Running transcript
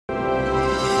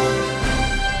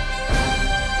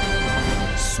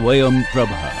Swayam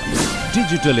Prabha.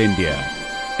 Digital India.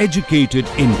 Educated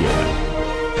India.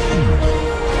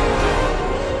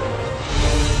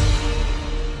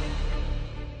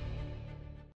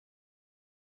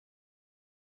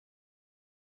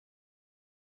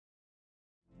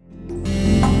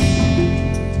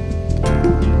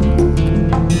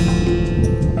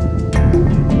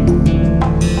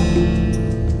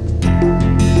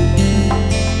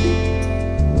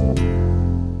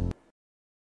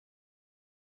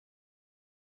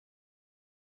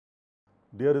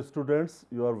 Dear students,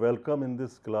 you are welcome in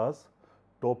this class.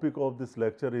 Topic of this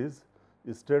lecture is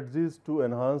strategies to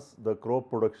enhance the crop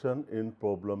production in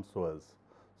problem soils.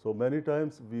 So many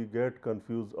times we get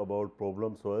confused about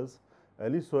problem soils.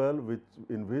 Any soil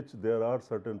in which there are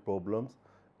certain problems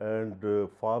and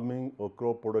farming or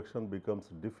crop production becomes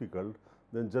difficult,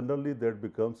 then generally that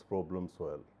becomes problem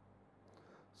soil.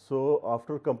 So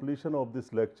after completion of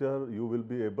this lecture, you will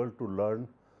be able to learn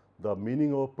the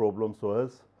meaning of problem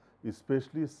soils,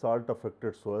 especially salt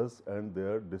affected soils and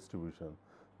their distribution.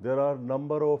 There are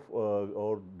number of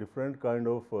or different kind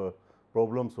of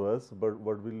problem soils, but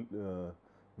we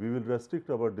will restrict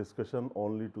our discussion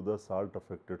only to the salt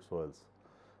affected soils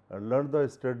and learn the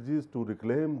strategies to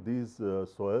reclaim these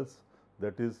soils,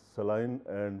 that is saline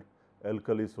and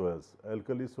alkali soils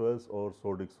or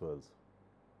sodic soils.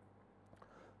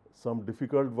 Some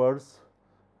difficult words: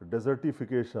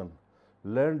 desertification,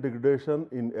 land degradation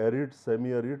in arid,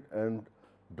 semi-arid and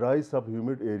dry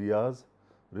subhumid areas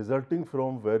resulting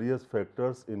from various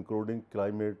factors including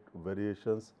climate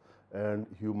variations and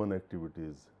human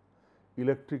activities.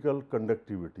 Electrical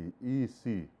conductivity,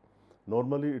 EC,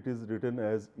 normally it is written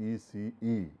as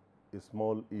ECE,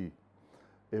 small e,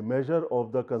 a measure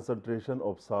of the concentration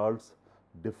of salts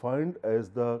defined as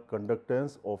the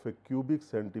conductance of a cubic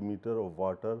centimeter of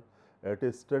water at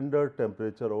a standard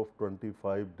temperature of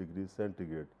 25 degrees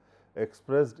centigrade,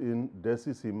 expressed in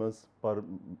decisiemens per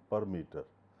meter.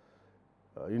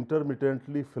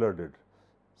 Intermittently flooded.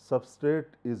 Substrate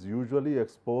is usually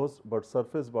exposed, but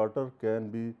surface water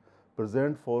can be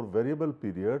present for variable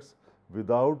periods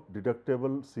without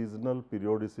deductible seasonal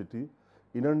periodicity.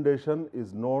 Inundation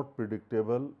is not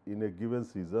predictable in a given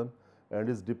season and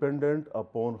is dependent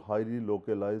upon highly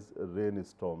localized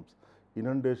rainstorms.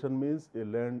 Inundation means a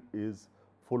land is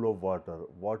full of water.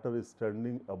 Water is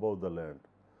standing above the land.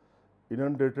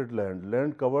 Inundated land,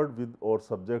 land covered with or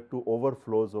subject to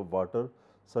overflows of water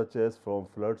such as from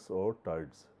floods or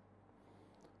tides.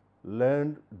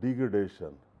 Land degradation,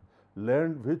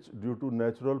 land which due to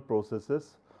natural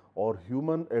processes or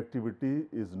human activity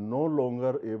is no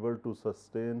longer able to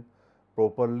sustain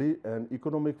properly an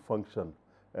economic function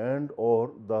and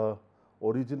or the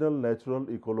original natural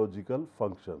ecological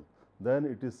function, then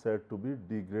it is said to be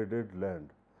degraded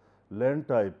land. Land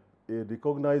type, a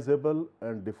recognizable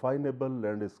and definable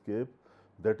landscape,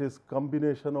 that is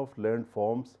combination of land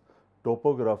forms,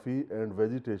 topography and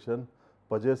vegetation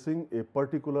possessing a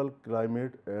particular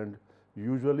climate and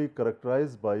usually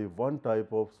characterized by one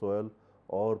type of soil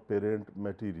or parent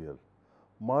material.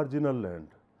 Marginal land,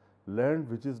 land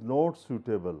which is not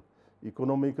suitable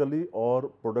economically or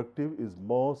productive is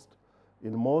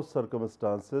in most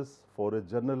circumstances for a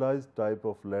generalized type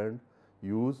of land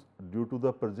use due to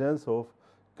the presence of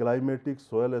climatic,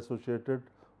 soil associated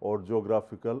or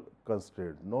geographical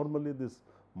constraint. Normally this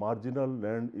marginal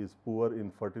land is poor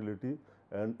in fertility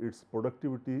and its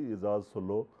productivity is also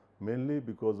low, mainly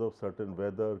because of certain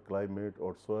weather, climate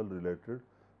or soil related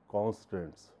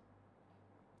constraints.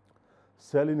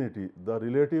 Salinity, the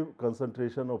relative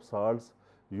concentration of salts,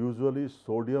 usually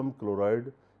sodium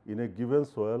chloride, in a given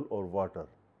soil or water.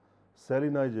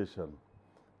 Salinization,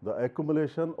 the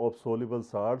accumulation of soluble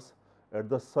salts at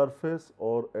the surface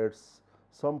or at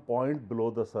some point below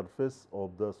the surface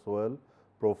of the soil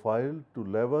profile to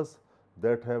levels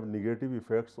that have negative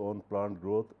effects on plant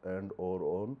growth and or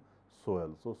on soil.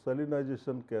 So,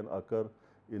 salinization can occur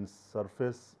in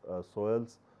surface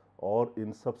soils or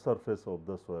in subsurface of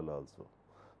the soil also.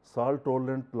 Salt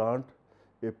tolerant plant,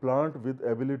 a plant with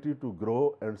ability to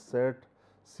grow and set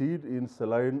seed in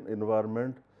saline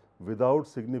environment without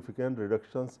significant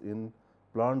reductions in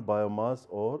plant biomass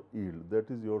or yield, that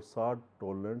is your salt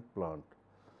tolerant plant.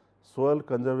 Soil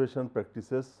conservation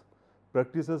practices,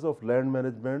 practices of land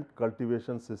management,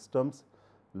 cultivation systems,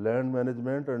 land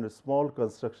management and small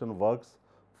construction works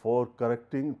for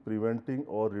correcting, preventing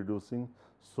or reducing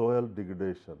soil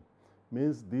degradation.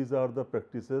 Means these are the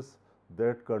practices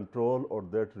that control or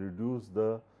that reduce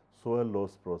the soil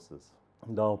loss process.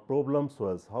 Now, problem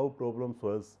soils, how problem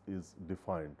soils is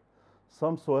defined.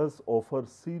 Some soils offer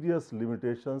serious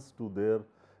limitations to their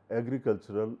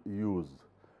agricultural use.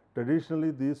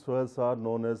 Traditionally, these soils are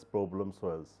known as problem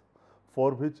soils,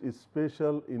 for which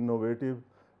special, innovative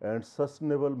and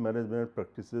sustainable management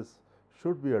practices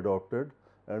should be adopted,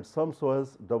 and some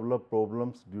soils develop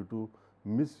problems due to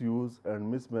misuse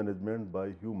and mismanagement by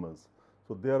humans.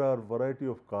 So, there are variety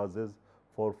of causes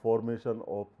for formation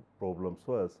of problem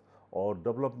soils or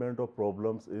development of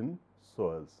problems in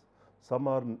soils. Some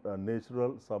are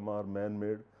natural, some are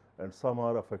man-made, and some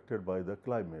are affected by the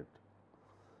climate.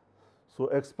 So,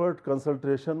 expert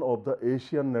consultation of the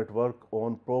Asian Network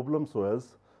on Problem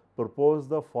Soils proposed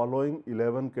the following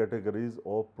 11 categories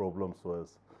of problem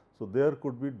soils. So, there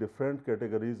could be different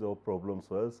categories of problem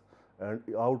soils, and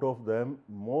out of them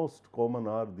most common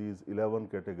are these 11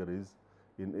 categories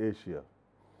in Asia.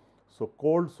 So,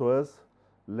 cold soils,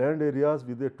 land areas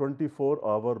with a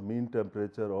 24-hour mean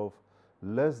temperature of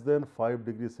less than 5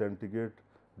 degrees centigrade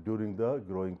during the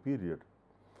growing period.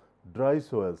 Dry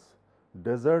soils,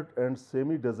 desert and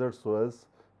semi-desert soils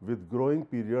with growing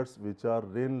periods which are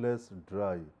rainless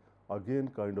dry, again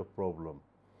kind of problem.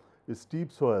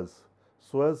 Steep soils,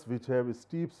 soils which have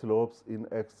steep slopes in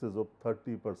excess of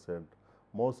 30%,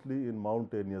 mostly in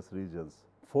mountainous regions.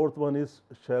 Fourth one is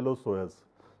shallow soils,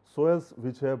 soils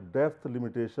which have depth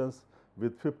limitations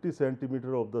with 50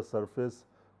 centimeter of the surface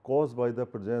caused by the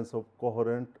presence of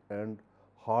coherent and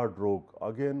hard rock,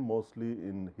 again mostly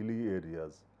in hilly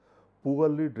areas.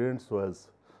 Poorly drained soils,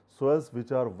 soils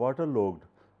which are waterlogged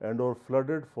and or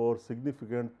flooded for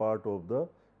significant part of the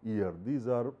year. These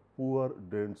are poor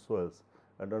drained soils,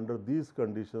 and under these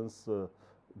conditions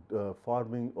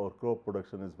farming or crop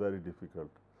production is very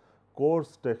difficult.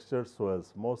 Coarse textured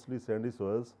soils, mostly sandy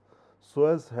soils,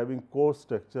 soils having coarse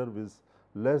texture with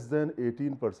less than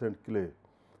 18% clay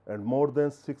and more than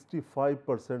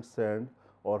 65% sand,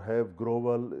 or have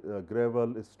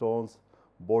gravel, stones,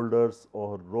 boulders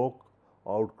or rock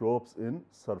outcrops in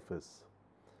surface.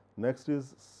 Next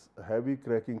is heavy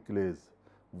cracking clays,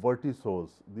 vertisols.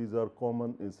 These are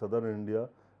common in southern India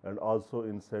and also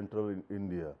in central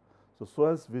India. So,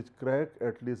 soils which crack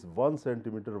at least 1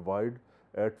 centimeter wide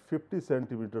at 50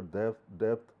 centimeter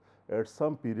depth at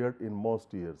some period in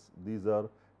most years. These are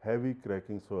heavy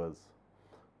cracking soils.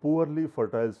 Poorly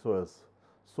fertile soils,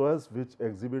 soils which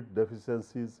exhibit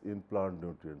deficiencies in plant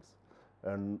nutrients.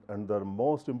 And the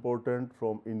most important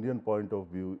from Indian point of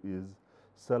view is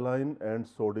saline and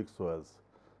sodic soils.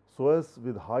 Soils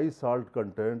with high salt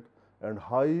content and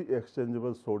high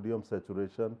exchangeable sodium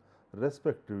saturation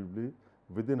respectively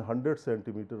within 100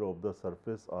 centimeter of the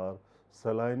surface are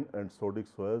saline and sodic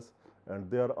soils, and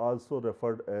they are also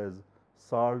referred as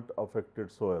salt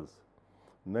affected soils.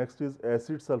 Next is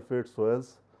acid sulfate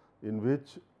soils, in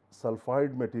which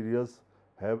sulfide materials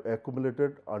have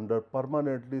accumulated under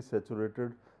permanently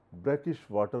saturated brackish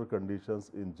water conditions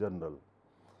in general.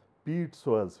 Peat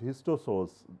soils,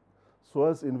 histosols,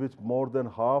 soils in which more than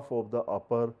half of the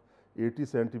upper 80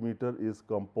 centimeter is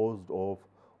composed of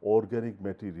organic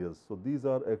materials. So, these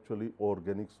are actually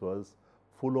organic soils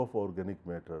full of organic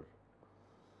matter.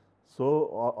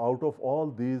 So, out of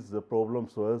all these problem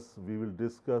soils, we will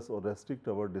discuss or restrict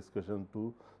our discussion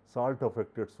to salt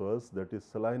affected soils, that is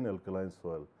saline alkaline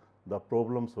soil. The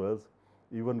problem soils,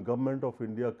 even Government of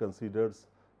India considers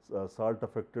salt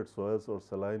affected soils or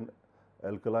saline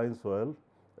alkaline soil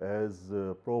as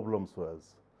problem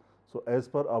soils. So, as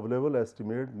per available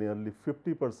estimate, nearly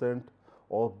 50%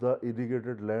 of the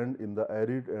irrigated land in the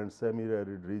arid and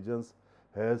semi-arid regions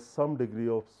has some degree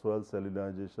of soil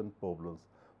salinization problems.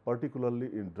 Particularly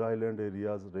in dryland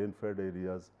areas, rain-fed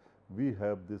areas, we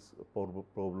have this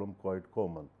problem quite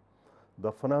common.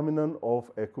 The phenomenon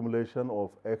of accumulation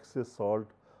of excess salt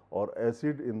or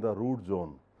acid in the root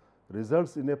zone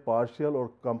results in a partial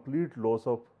or complete loss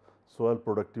of soil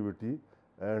productivity,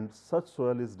 and such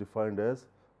soil is defined as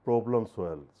problem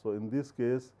soil. So, in this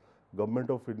case, Government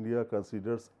of India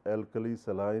considers alkali,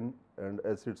 saline and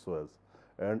acid soils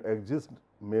and exists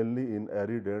mainly in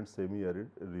arid and semi-arid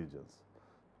regions.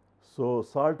 So,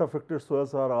 salt affected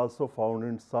soils are also found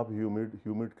in subhumid,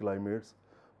 humid climates,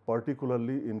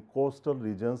 particularly in coastal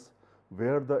regions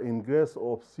where the ingress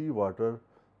of seawater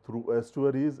through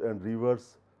estuaries and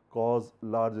rivers cause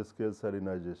large scale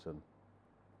salinization.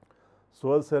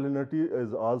 Soil salinity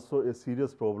is also a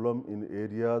serious problem in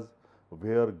areas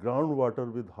where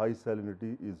groundwater with high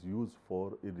salinity is used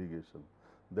for irrigation.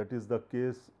 That is the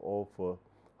case of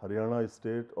Haryana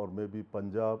state or maybe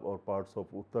Punjab or parts of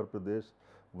Uttar Pradesh,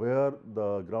 where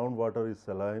the groundwater is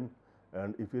saline,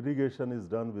 and if irrigation is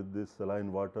done with this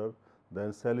saline water,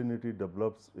 then salinity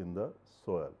develops in the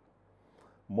soil.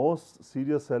 Most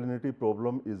serious salinity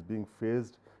problem is being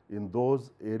faced in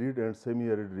those arid and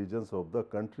semi-arid regions of the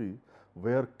country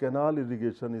where canal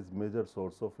irrigation is major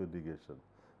source of irrigation,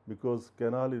 because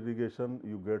canal irrigation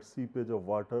you get seepage of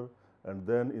water, and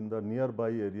then in the nearby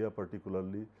area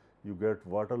particularly you get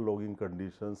water logging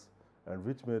conditions, and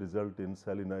which may result in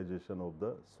salinization of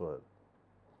the soil.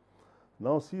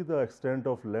 Now see the extent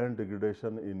of land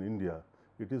degradation in India.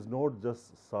 It is not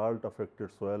just salt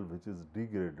affected soil which is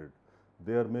degraded.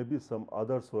 There may be some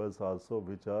other soils also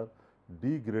which are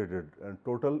degraded, and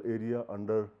total area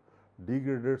under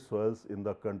degraded soils in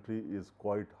the country is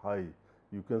quite high.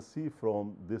 You can see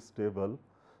from this table.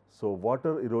 So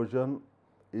water erosion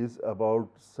is about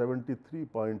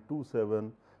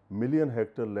 73.27 million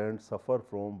hectare land suffer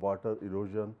from water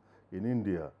erosion in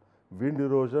India. Wind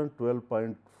erosion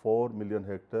 12.4 million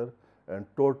hectare, and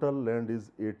total land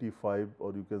is 85,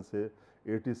 or you can say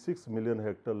 86 million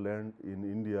hectare land in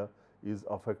India is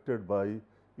affected by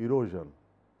erosion.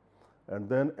 And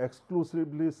then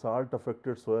exclusively salt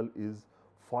affected soil is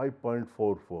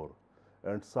 5.44,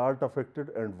 and salt affected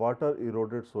and water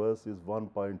eroded soils is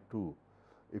 1.2.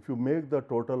 If you make the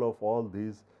total of all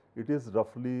these, it is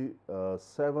roughly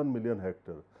 7 million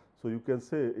hectare. So you can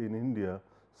say in India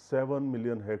 7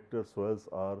 million hectare soils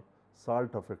are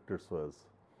salt affected soils.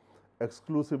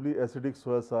 Exclusively acidic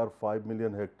soils are 5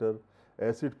 million hectare.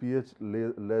 Acid pH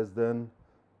less than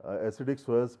acidic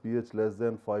soils pH less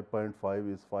than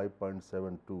 5.5 is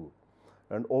 5.72.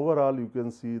 And overall you can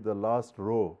see the last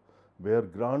row where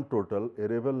grand total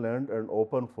arable land and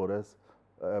open forest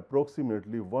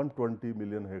approximately 120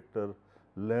 million hectare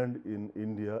land in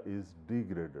India is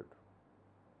degraded.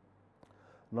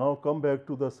 Now come back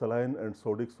to the saline and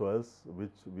sodic soils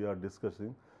which we are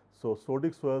discussing. So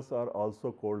sodic soils are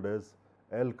also called as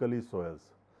alkali soils.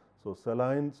 So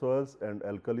saline soils and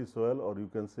alkali soil, or you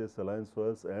can say saline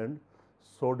soils and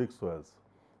sodic soils.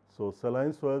 So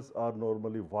saline soils are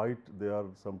normally white, they are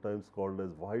sometimes called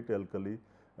as white alkali,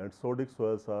 and sodic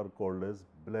soils are called as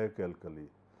black alkali.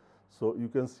 So you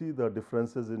can see the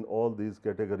differences in all these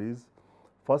categories.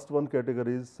 First one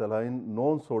category is saline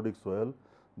non-sodic soil.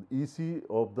 The EC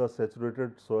of the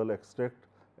saturated soil extract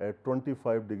at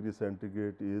 25 degree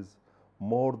centigrade is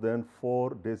more than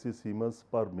 4 decisiemens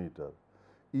per meter.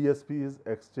 ESP is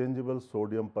exchangeable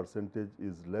sodium percentage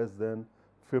is less than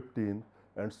 15,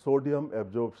 and sodium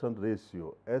absorption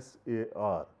ratio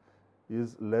SAR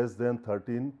is less than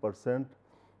 13%,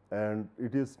 and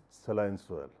it is saline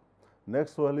soil.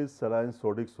 Next soil is saline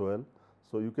sodic soil.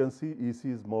 So you can see EC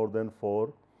is more than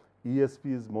 4,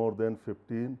 ESP is more than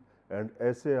 15, and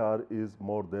SAR is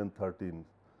more than 13.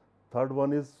 Third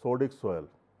one is sodic soil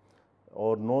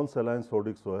or non-saline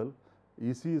sodic soil.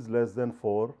 EC is less than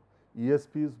 4,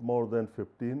 ESP is more than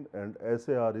 15, and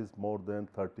SAR is more than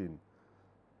 13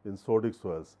 in sodic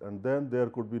soils. And then there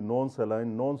could be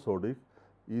non-saline, non-sodic.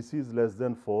 EC is less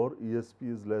than 4,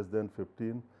 ESP is less than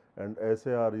 15, and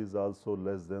SAR is also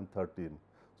less than 13.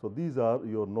 So these are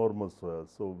your normal soils.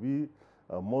 So we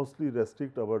mostly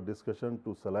restrict our discussion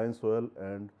to saline soil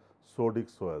and sodic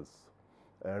soils,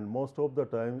 and most of the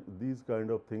time these kind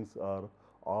of things are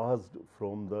asked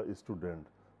from the student.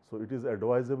 So it is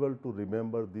advisable to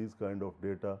remember these kind of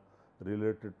data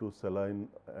related to saline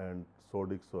and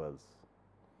sodic soils.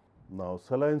 Now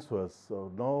saline soils.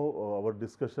 So now our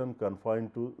discussion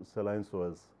confined to saline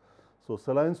soils. So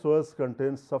saline soils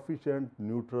contain sufficient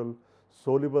neutral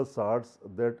soluble salts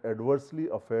that adversely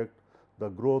affect the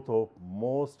growth of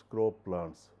most crop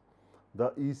plants.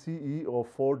 The ECE of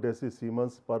 4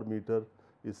 decisiemens per meter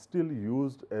is still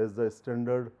used as the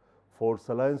standard for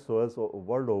saline soils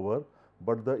world over,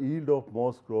 but the yield of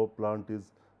most crop plant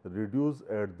is reduced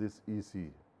at this EC.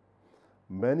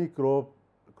 Many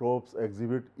crops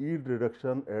exhibit yield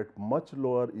reduction at much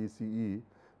lower ECE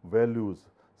values,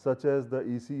 such as the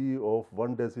ECE of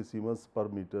 1 decisiemens per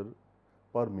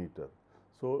meter.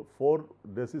 So 4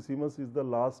 decisiemens is the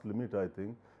last limit, I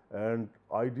think, and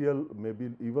ideal maybe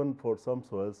even for some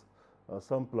soils,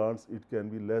 some plants it can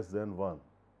be less than 1.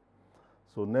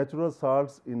 So natural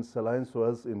salts in saline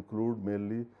soils include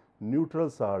mainly neutral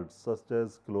salts such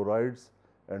as chlorides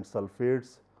and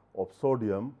sulfates of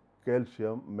sodium,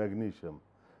 calcium, magnesium,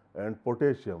 and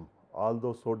potassium,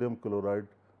 although sodium chloride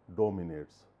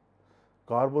dominates.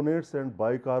 Carbonates and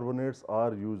bicarbonates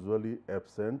are usually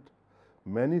absent.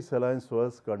 Many saline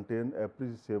soils contain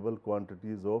appreciable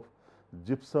quantities of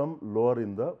gypsum lower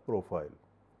in the profile.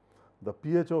 The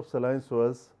pH of saline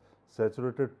soils,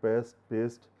 saturated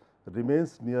paste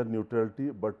remains near neutrality,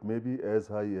 but may be as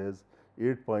high as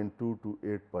 8.2 to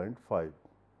 8.5.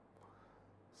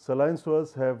 Saline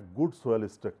soils have good soil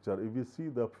structure. If we see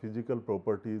the physical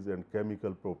properties and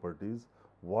chemical properties,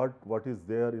 what is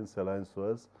there in saline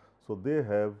soils? So they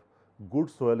have good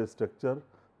soil structure.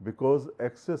 because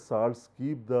excess salts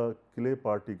keep the clay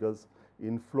particles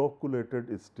in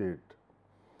flocculated state.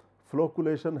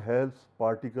 Flocculation helps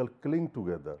particles cling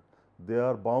together. They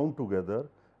are bound together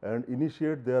and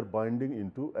initiate their binding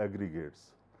into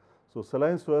aggregates. So,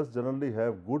 saline soils generally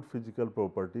have good physical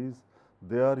properties.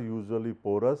 They are usually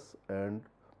porous and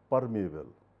permeable.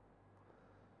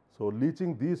 So,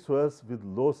 leaching these soils with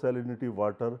low salinity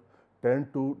water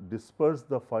tend to disperse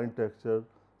the fine texture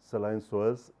saline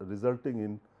soils, resulting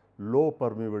in low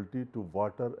permeability to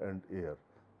water and air.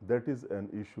 That is an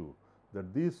issue,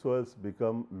 that these soils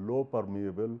become low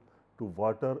permeable to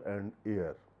water and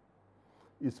air.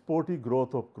 Spotty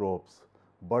growth of crops,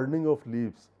 burning of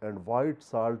leaves and white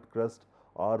salt crust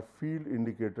are field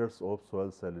indicators of soil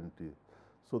salinity.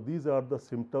 So, these are the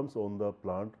symptoms on the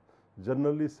plant.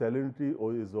 Generally, salinity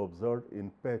is observed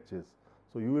in patches.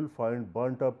 So, you will find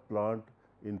burnt up plant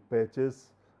in patches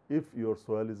if your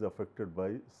soil is affected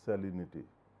by salinity.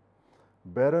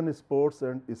 Barren spots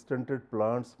and stunted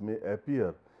plants may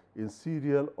appear in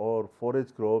cereal or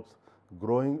forage crops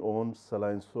growing on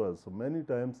saline soils. So, many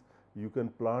times you can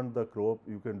plant the crop,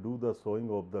 you can do the sowing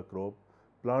of the crop,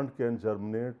 plant can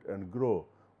germinate and grow,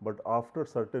 but after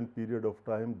certain period of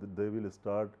time they will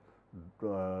start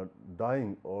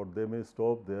dying or they may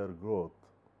stop their growth.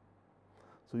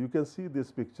 So, you can see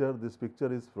this picture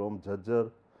is from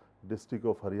Jhajjar district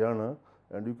of Haryana,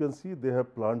 and you can see they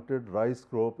have planted rice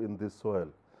crop in this soil,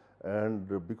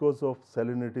 and because of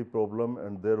salinity problem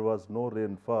and there was no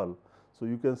rainfall. So,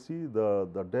 you can see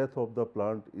the death of the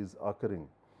plant is occurring,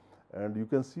 and you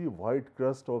can see white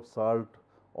crust of salt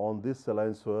on this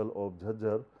saline soil of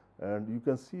Jhajjar, and you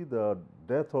can see the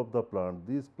death of the plant.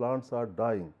 These plants are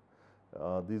dying.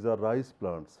 These are rice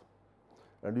plants,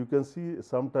 and you can see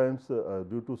sometimes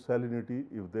due to salinity,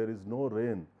 if there is no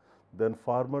rain, then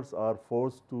farmers are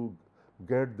forced to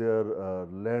get their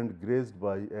land grazed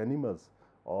by animals,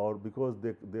 or because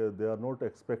they are not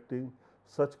expecting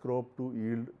such crop to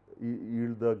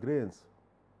yield the grains.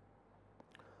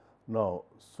 Now,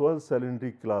 soil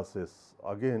salinity classes,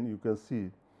 again you can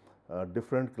see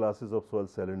different classes of soil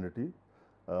salinity.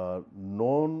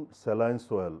 Non-saline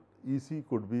soil, EC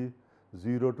could be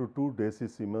 0 to 2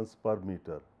 decisiemens per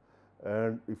meter,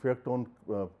 and effect on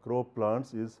crop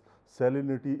plants is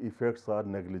salinity effects are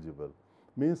negligible,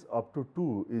 means up to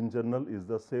 2 in general is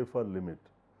the safer limit.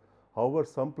 However,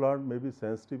 some plant may be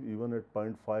sensitive even at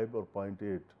 0.5 or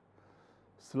 0.8.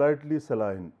 Slightly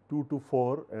saline 2 to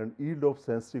 4 and yield of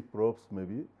sensitive crops may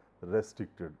be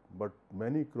restricted, but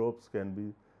many crops can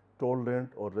be tolerant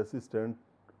or resistant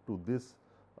to this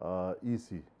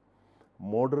EC.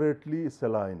 Moderately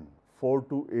saline 4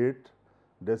 to 8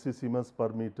 decisiemens per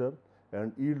meter,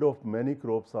 and yield of many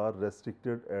crops are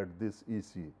restricted at this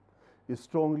EC.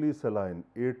 Strongly saline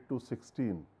 8 to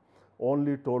 16,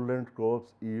 only tolerant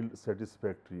crops yield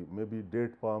satisfactory, maybe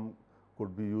date palm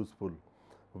could be useful.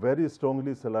 Very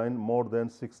strongly saline more than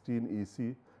 16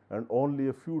 EC, and only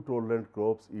a few tolerant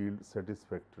crops yield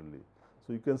satisfactorily.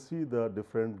 So, you can see the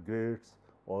different grades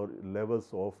or levels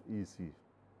of EC.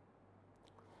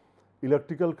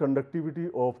 Electrical conductivity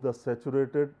of the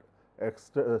saturated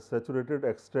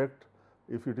extract,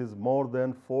 if it is more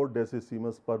than 4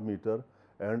 decisiemens per meter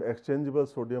and exchangeable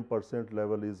sodium percent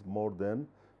level is more than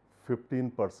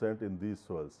 15% in these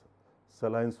soils,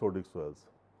 saline sodic soils.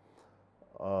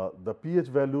 The pH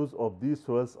values of these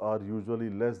soils are usually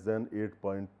less than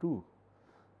 8.2.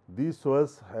 These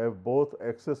soils have both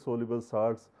excess soluble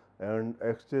salts and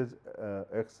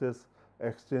excess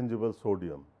exchangeable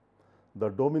sodium. The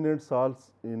dominant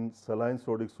salts in saline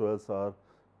sodic soils are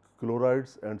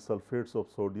chlorides and sulfates of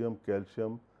sodium,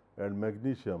 calcium and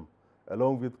magnesium,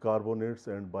 along with carbonates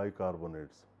and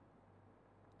bicarbonates.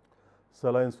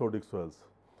 Saline sodic soils.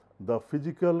 The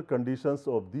physical conditions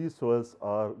of these soils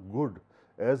are good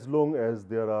as long as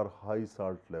there are high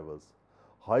salt levels.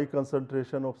 High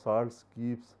concentration of salts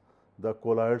keeps the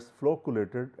colloids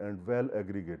flocculated and well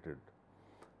aggregated.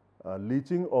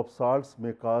 Leaching of salts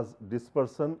may cause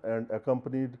dispersion and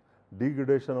accompanied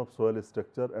degradation of soil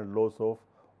structure and loss of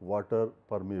water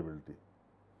permeability.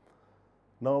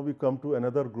 Now we come to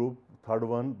another group, third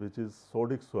one, which is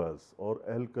sodic soils or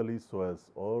alkali soils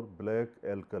or black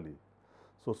alkali.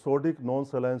 So, sodic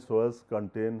non-saline soils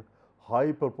contain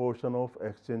high proportion of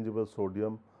exchangeable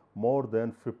sodium, more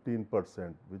than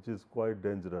 15%, which is quite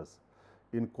dangerous,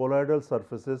 in colloidal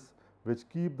surfaces, which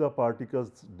keep the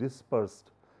particles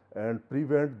dispersed and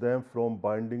prevent them from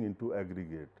binding into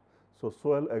aggregate. So,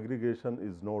 soil aggregation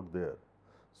is not there.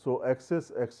 So,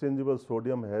 excess exchangeable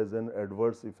sodium has an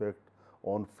adverse effect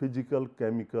on physical,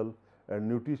 chemical and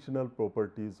nutritional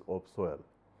properties of soil.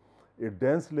 A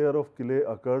dense layer of clay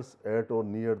occurs at or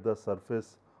near the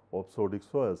surface of sodic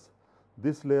soils.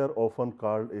 This layer, often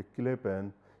called a clay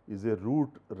pan, is a root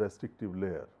restrictive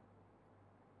layer.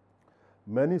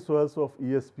 Many soils of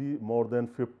ESP more than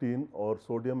 15 or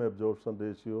sodium absorption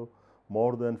ratio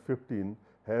more than 15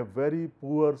 have very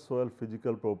poor soil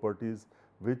physical properties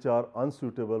which are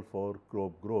unsuitable for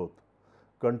crop growth.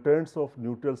 Contents of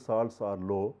neutral salts are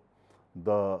low.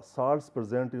 The salts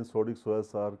present in sodic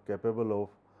soils are capable of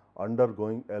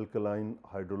undergoing alkaline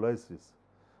hydrolysis.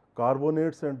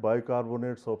 Carbonates and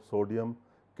bicarbonates of sodium,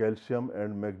 calcium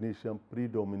and magnesium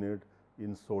predominate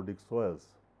in sodic soils.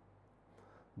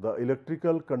 The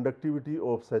electrical conductivity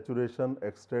of saturation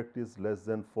extract is less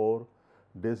than 4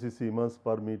 decisiemens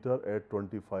per meter at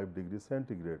 25 degrees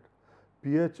centigrade.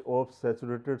 pH of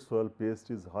saturated soil paste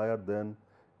is higher than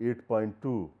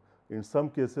 8.2. In some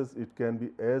cases, it can be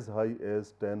as high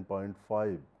as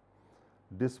 10.5.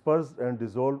 Dispersed and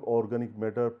dissolved organic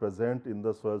matter present in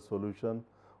the soil solution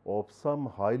of some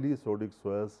highly sodic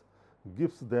soils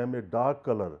gives them a dark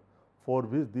color, for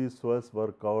which these soils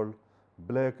were called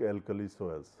black alkali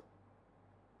soils.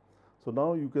 So,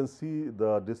 now you can see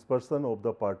the dispersion of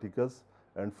the particles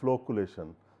and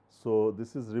flocculation. So,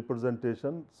 this is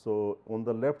representation. So, on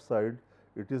the left side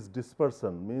it is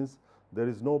dispersion, means there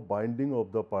is no binding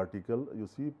of the particle. You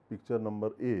see picture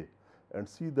number A, and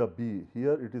see the B,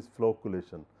 here it is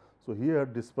flocculation. So, here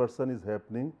dispersion is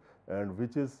happening, and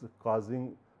which is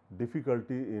causing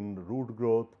difficulty in root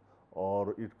growth,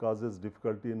 or it causes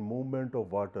difficulty in movement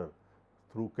of water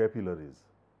through capillaries.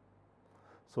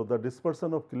 So, the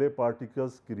dispersion of clay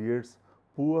particles creates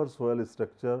poor soil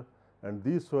structure, and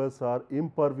these soils are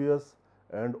impervious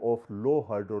and of low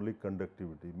hydraulic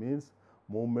conductivity, means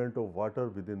movement of water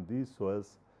within these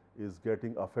soils is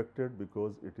getting affected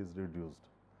because it is reduced.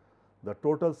 The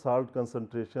total salt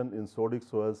concentration in sodic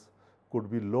soils could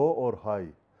be low or high,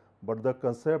 but the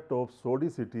concept of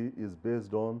sodicity is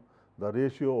based on the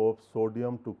ratio of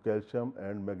sodium to calcium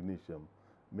and magnesium,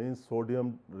 means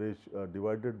sodium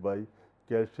divided by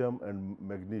calcium and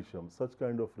magnesium. Such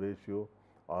kind of ratio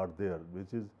are there,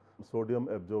 which is sodium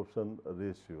absorption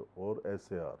ratio or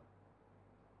SAR.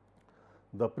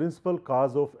 The principal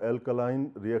cause of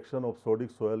alkaline reaction of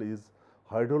sodic soil is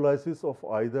hydrolysis of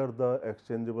either the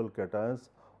exchangeable cations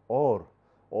or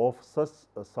of such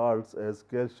salts as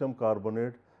calcium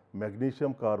carbonate,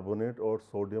 magnesium carbonate or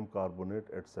sodium carbonate,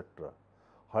 etc.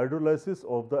 Hydrolysis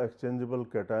of the exchangeable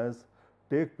cations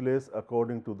take place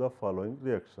according to the following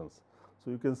reactions.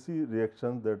 So, you can see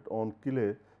reaction that on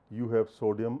clay you have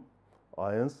sodium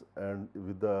ions, and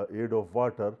with the aid of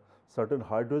water certain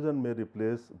hydrogen may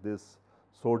replace this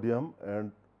sodium,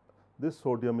 and this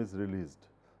sodium is released.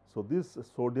 So, this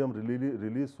sodium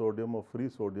release sodium or free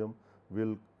sodium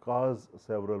will cause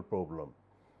several problems.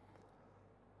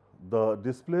 The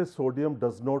displaced sodium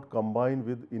does not combine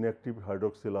with inactive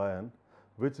hydroxyl ion,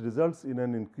 which results in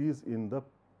an increase in the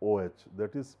OH,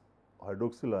 that is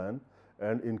hydroxyl ion,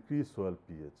 and increased soil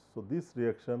pH. So, this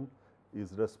reaction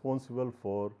is responsible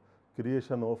for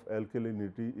creation of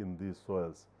alkalinity in these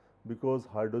soils because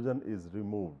hydrogen is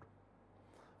removed.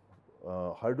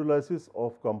 Hydrolysis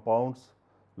of compounds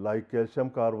like calcium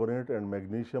carbonate and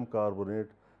magnesium carbonate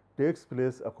takes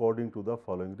place according to the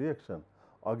following reaction.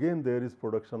 Again, there is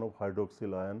production of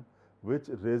hydroxyl ion which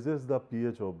raises the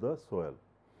pH of the soil.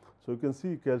 So, you can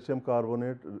see calcium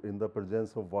carbonate in the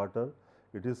presence of water,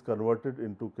 it is converted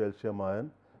into calcium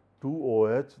ion,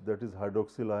 2OH, that is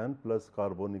hydroxyl ion plus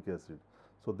carbonic acid.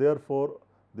 So, therefore,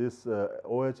 this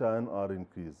OH ion are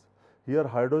increased. Here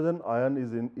hydrogen ion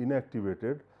is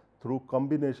inactivated through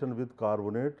combination with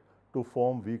carbonate to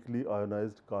form weakly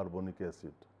ionized carbonic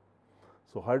acid.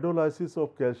 So, hydrolysis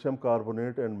of calcium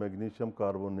carbonate and magnesium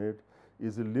carbonate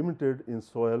is limited in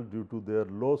soil due to their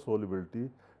low solubility,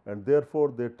 and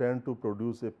therefore, they tend to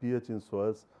produce a pH in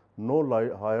soils no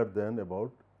higher than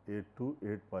about 8 to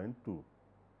 8.2.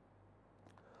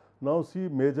 Now, see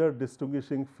major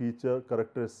distinguishing feature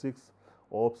characteristics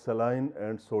of saline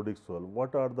and sodic soil.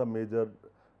 What are the major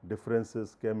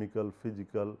differences, chemical,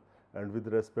 physical, and with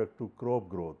respect to crop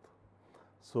growth?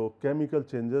 So, chemical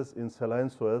changes in saline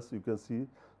soils, you can see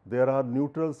there are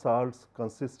neutral salts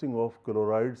consisting of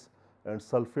chlorides and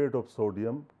sulfate of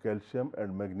sodium, calcium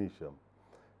and magnesium.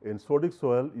 In sodic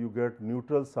soil, you get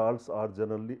neutral salts are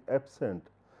generally absent,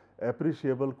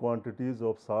 appreciable quantities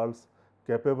of salts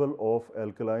capable of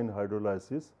alkaline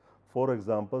hydrolysis, for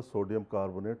example, sodium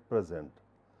carbonate present.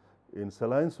 In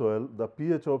saline soil, the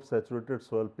pH of saturated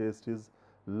soil paste is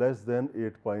less than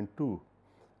 8.2,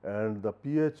 and the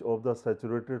pH of the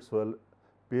saturated soil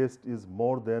paste is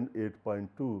more than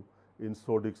 8.2 in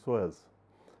sodic soils,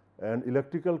 and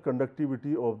electrical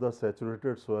conductivity of the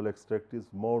saturated soil extract is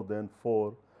more than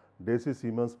 4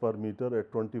 decisiemens per meter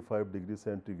at 25 degrees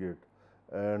centigrade.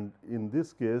 And in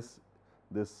this case,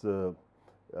 this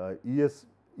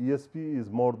ESP is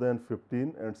more than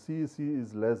 15 and CEC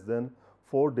is less than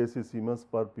 4 decisiemens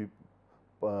per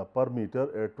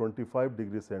meter at 25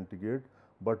 degrees centigrade,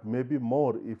 but may be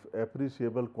more if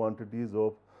appreciable quantities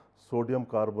of sodium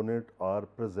carbonate are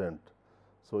present.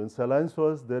 So, in saline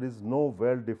soils there is no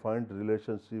well defined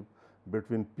relationship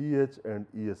between pH and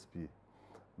ESP.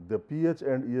 The pH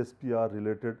and ESP are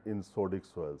related in sodic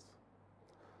soils.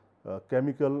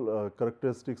 Chemical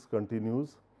characteristics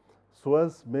continues.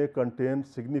 Soils may contain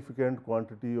significant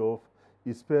quantity of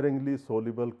sparingly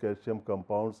soluble calcium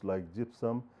compounds like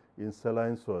gypsum in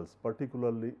saline soils,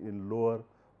 particularly in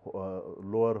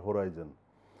lower horizon.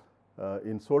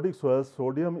 In sodic soils,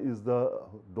 sodium is the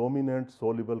dominant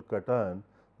soluble cation.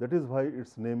 That is why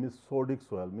its name is sodic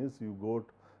soil, means you got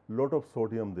lot of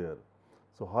sodium there.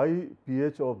 So, high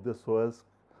pH of the soils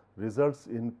results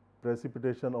in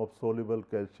precipitation of soluble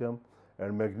calcium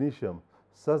and magnesium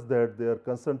such that their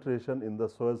concentration in the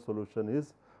soil solution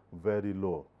is very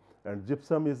low, and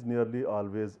gypsum is nearly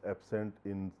always absent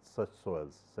in such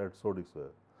soils, said sodic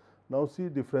soil. Now, see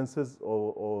differences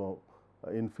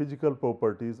in physical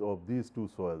properties of these two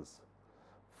soils.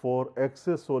 For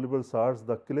excess soluble salts,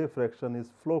 the clay fraction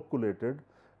is flocculated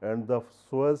and the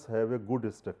soils have a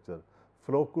good structure.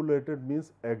 Flocculated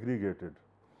means aggregated.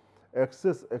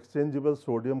 Excess exchangeable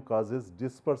sodium causes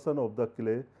dispersion of the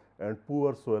clay and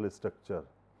poor soil structure.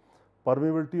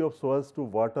 Permeability of soils to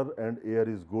water and air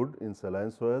is good in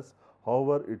saline soils,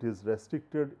 however, it is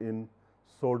restricted in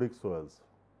sodic soils.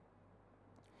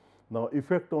 Now,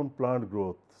 effect on plant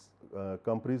growth,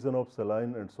 comparison of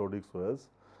saline and sodic soils.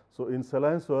 So, in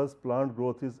saline soils, plant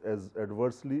growth is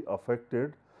adversely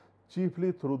affected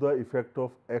chiefly through the effect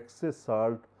of excess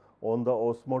salt on the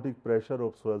osmotic pressure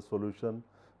of soil solution,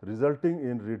 resulting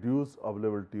in reduced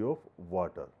availability of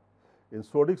water. In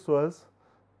sodic soils,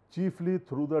 chiefly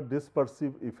through the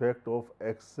dispersive effect of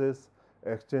excess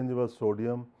exchangeable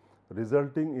sodium,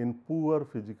 resulting in poor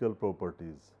physical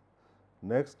properties.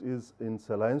 Next is in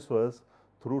saline soils,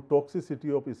 through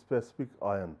toxicity of specific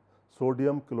ion.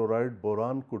 Sodium chloride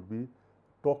boron could be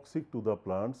toxic to the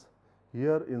plants.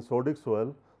 Here in sodic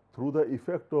soil, through the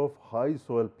effect of high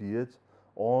soil pH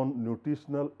on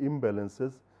nutritional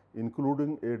imbalances,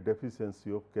 including a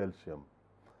deficiency of calcium,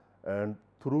 and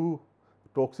through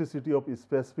toxicity of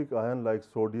specific ion like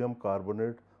sodium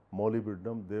carbonate,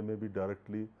 molybdenum, they may be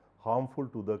directly harmful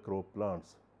to the crop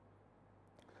plants.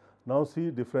 Now, see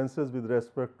differences with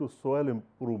respect to soil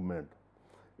improvement.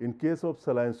 In case of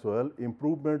saline soil,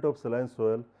 improvement of saline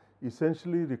soil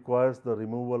essentially requires the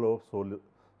removal of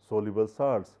soluble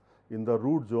salts in the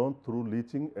root zone through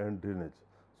leaching and drainage.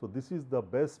 So, this is the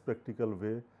best practical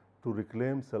way to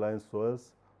reclaim saline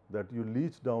soils, that you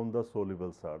leach down the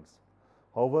soluble salts.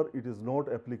 However, it is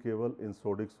not applicable in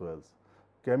sodic soils.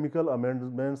 Chemical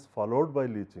amendments followed by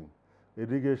leaching,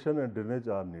 irrigation and drainage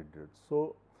are needed.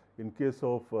 So, in case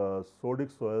of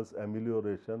sodic soils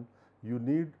amelioration, you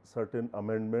need certain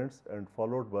amendments and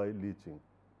followed by leaching.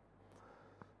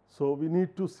 So, we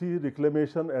need to see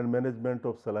reclamation and management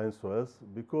of saline soils,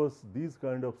 because these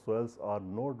kind of soils are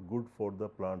not good for the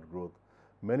plant growth.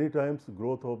 Many times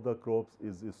growth of the crops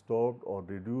is stopped or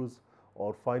reduced,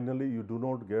 or finally you do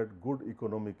not get good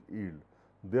economic yield.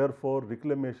 Therefore,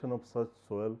 reclamation of such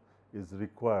soil is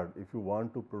required if you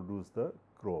want to produce the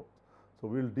crop. So,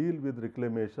 we will deal with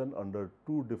reclamation under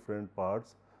two different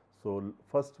parts. So,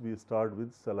 first we start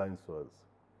with saline soils.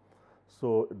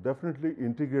 So, definitely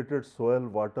integrated soil,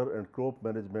 water and crop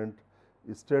management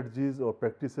strategies or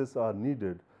practices are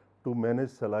needed to manage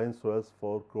saline soils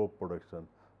for crop production.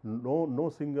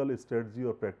 No single strategy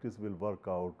or practice will work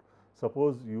out.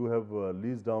 Suppose you have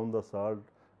leached down the salt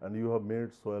and you have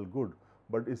made soil good,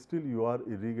 but still you are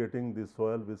irrigating the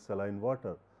soil with saline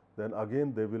water, then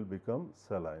again they will become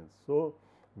saline. So,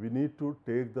 we need to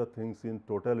take the things in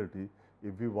totality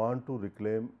if we want to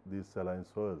reclaim these saline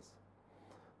soils.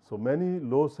 So, many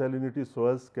low salinity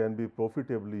soils can be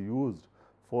profitably used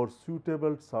for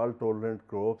suitable salt tolerant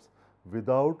crops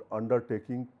without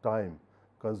undertaking time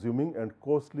consuming and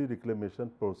costly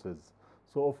reclamation process.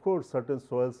 So, of course, certain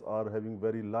soils are having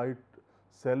very light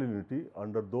salinity.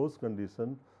 Under those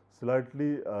conditions,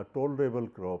 slightly tolerable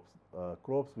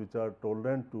crops which are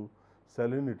tolerant to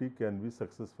salinity can be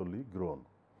successfully grown.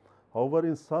 However,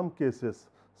 in some cases,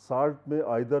 salt may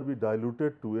either be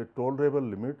diluted to a tolerable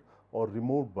limit or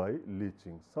removed by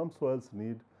leaching. Some soils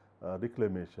need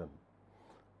reclamation.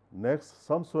 Next,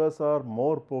 some soils are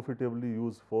more profitably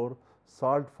used for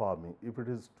salt farming. If it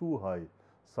is too high,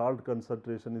 salt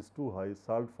concentration is too high,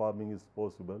 salt farming is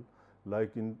possible.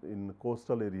 like in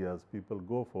coastal areas, people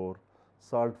go for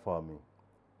salt farming.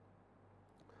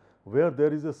 Where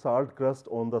there is a salt crust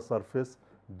on the surface,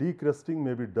 decrusting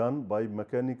may be done by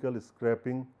mechanical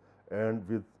scraping and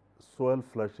with soil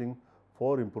flushing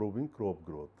for improving crop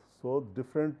growth. So,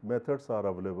 different methods are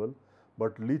available,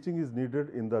 but leaching is needed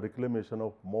in the reclamation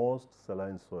of most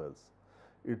saline soils.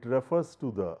 It refers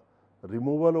to the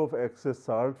removal of excess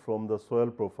salt from the soil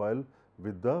profile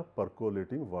with the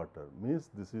percolating water. Means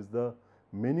this is the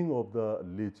meaning of the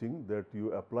leaching, that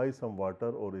you apply some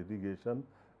water or irrigation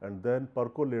and then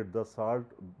percolate the salt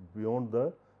beyond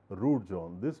the root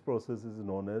zone. This process is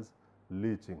known as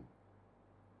leaching.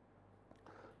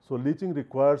 So, leaching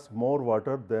requires more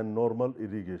water than normal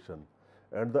irrigation,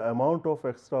 and the amount of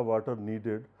extra water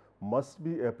needed must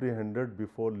be apprehended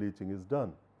before leaching is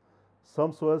done.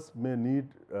 Some soils may need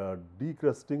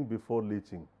decrusting before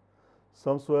leaching.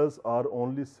 Some soils are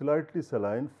only slightly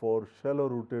saline. For shallow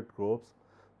rooted crops,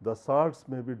 the salts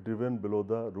may be driven below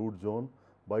the root zone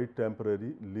by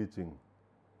temporary leaching.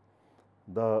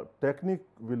 The technique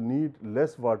will need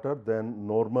less water than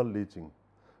normal leaching.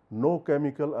 No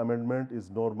chemical amendment is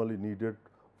normally needed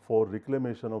for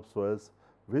reclamation of soils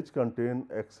which contain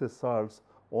excess salts,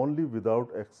 only without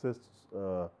excess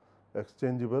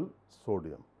exchangeable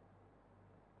sodium.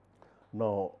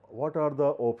 Now, what are the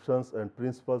options and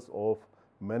principles of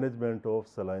management of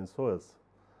saline soils?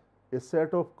 A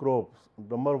set of crops.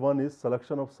 Number one is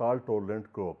selection of salt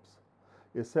tolerant crops.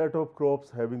 A set of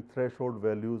crops having threshold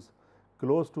values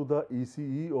close to the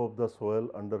ECE of the soil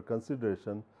under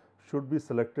consideration should be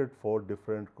selected for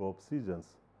different crop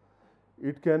seasons.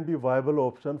 It can be a viable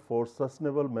option for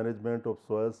sustainable management of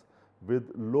soils with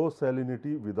low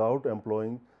salinity without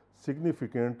employing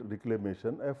significant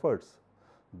reclamation efforts.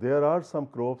 There are some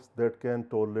crops that can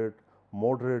tolerate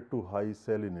moderate to high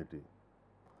salinity.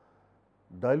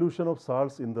 Dilution of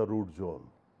salts in the root zone.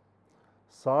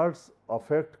 Salts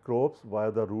affect crops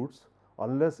via the roots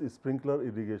unless sprinkler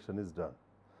irrigation is done.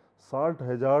 Salt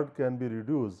hazard can be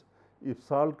reduced if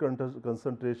salt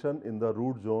concentration in the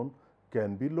root zone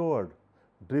can be lowered.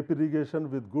 Drip irrigation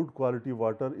with good quality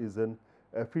water is an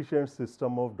efficient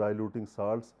system of diluting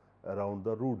salts around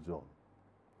the root zone.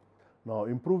 Now,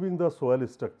 improving the soil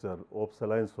structure of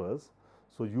saline soils.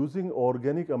 So, using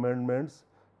organic amendments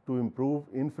to improve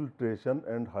infiltration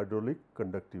and hydraulic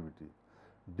conductivity.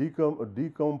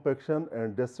 Decompaction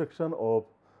and destruction of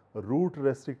root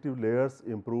restrictive layers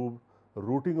improve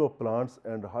rooting of plants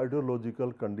and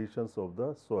hydrological conditions of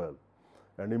the soil,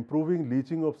 and improving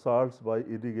leaching of salts by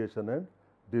irrigation and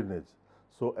drainage.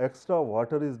 So, extra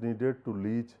water is needed to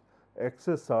leach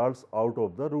excess salts out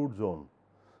of the root zone.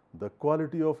 The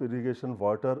quality of irrigation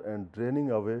water and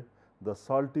draining away the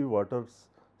salty water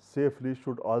safely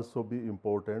should also be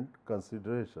important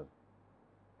consideration.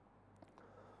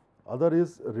 Other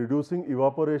is reducing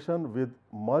evaporation with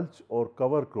mulch or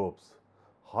cover crops.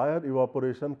 Higher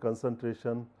evaporation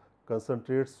concentration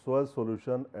concentrates soil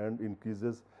solution and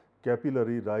increases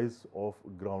capillary rise of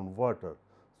groundwater.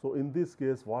 So, in this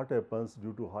case, what happens,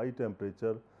 due to high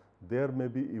temperature, there may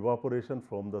be evaporation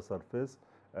from the surface,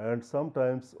 and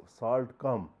sometimes salt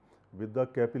come with the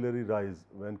capillary rise.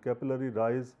 When capillary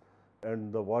rise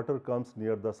and the water comes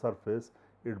near the surface,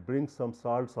 it brings some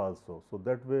salts also. So,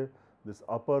 that way this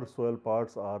upper soil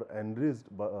parts are enriched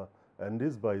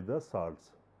by the salts.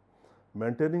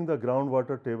 Maintaining the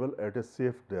groundwater table at a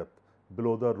safe depth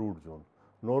below the root zone.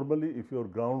 Normally, if your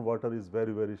groundwater is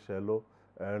very shallow,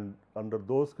 and under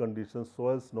those conditions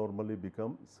soils normally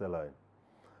become saline.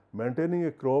 Maintaining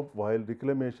a crop while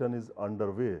reclamation is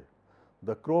underway.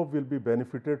 The crop will be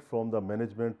benefited from the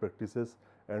management practices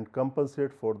and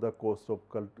compensate for the cost of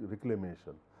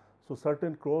reclamation. So,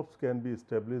 certain crops can be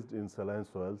established in saline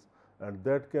soils, and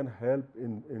that can help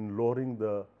in lowering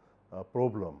the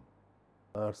problem.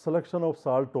 Selection of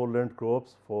salt tolerant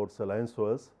crops for saline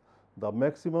soils. The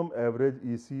maximum average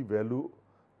EC value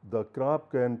the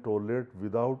crop can tolerate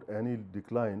without any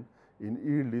decline in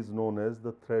yield is known as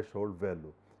the threshold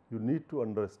value. You need to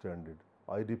understand it.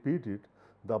 I repeat it,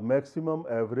 the maximum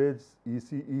average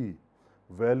ECE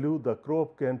value the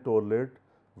crop can tolerate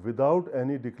without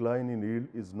any decline in yield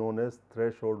is known as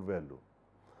threshold value.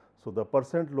 So, the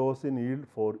percent loss in yield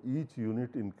for each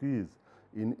unit increase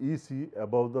in EC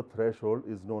above the threshold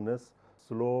is known as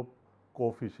slope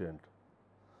coefficient.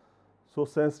 So,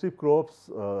 sensitive crops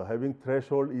having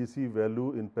threshold EC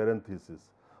value in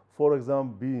parenthesis. For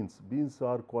example, beans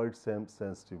are quite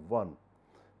sensitive, 1,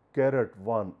 carrot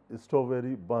 1,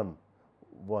 strawberry 1,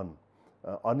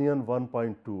 onion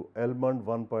 1.2, almond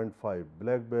 1.5,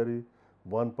 blackberry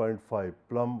 1.5,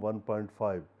 plum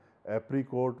 1.5,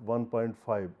 apricot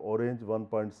 1.5, orange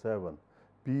 1.7,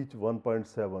 peach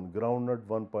 1.7, groundnut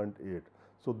 1.8.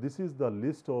 So, this is the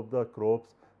list of the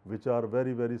crops which are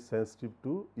very sensitive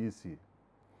to EC.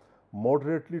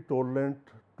 Moderately tolerant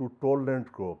to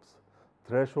tolerant crops.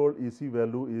 Threshold EC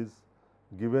value is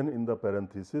given in the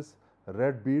parenthesis.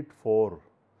 Red beet 4,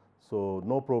 so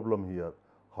no problem here.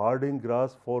 Harding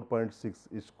grass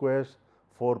 4.6, squash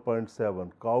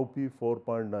 4.7, cowpea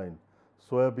 4.9,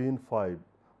 soybean 5,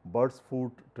 bird's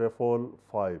foot trefoil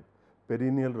 5,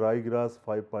 perennial ryegrass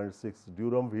 5.6,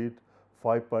 durum wheat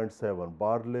 5.7,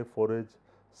 barley forage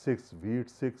 6, wheat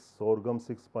 6, sorghum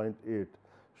 6.8,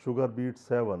 sugar beet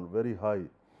 7, very high,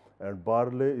 and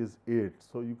barley is 8.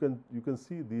 So, you can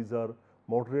see these are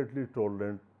moderately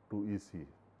tolerant to EC.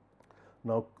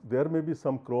 Now, there may be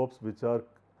some crops which are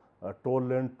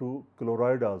tolerant to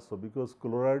chloride also, because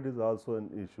chloride is also an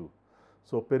issue.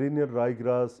 So, perennial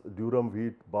ryegrass, durum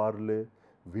wheat, barley,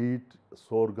 wheat,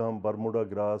 sorghum, Bermuda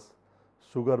grass,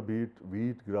 sugar beet,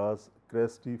 wheat grass,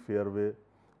 crested fairway,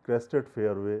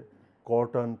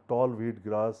 cotton, tall wheat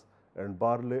grass, and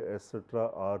barley etc.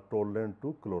 are tolerant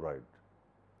to chloride.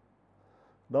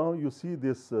 Now, you see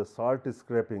this salt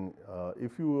scraping.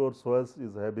 If your soils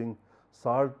is having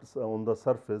salts on the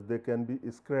surface, they can be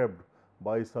scraped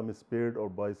by some spade or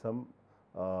by some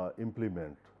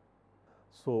implement.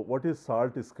 So, what is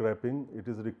salt scraping? It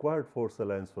is required for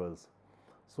saline soils.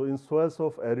 So, in soils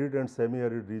of arid and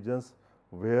semi-arid regions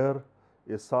where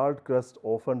a salt crust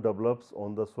often develops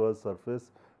on the soil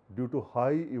surface due to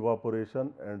high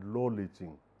evaporation and low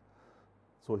leaching.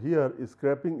 So, here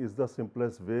scraping is the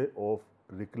simplest way of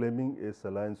reclaiming a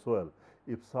saline soil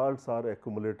if salts are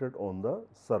accumulated on the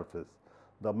surface.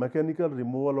 The mechanical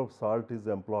removal of salt is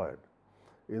employed.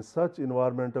 In such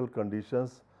environmental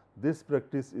conditions, this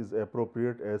practice is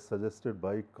appropriate as suggested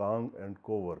by Kang and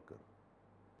co-worker.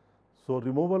 So,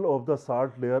 removal of the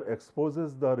salt layer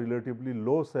exposes the relatively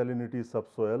low salinity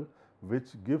subsoil, which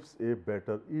gives a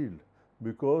better yield,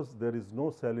 because there is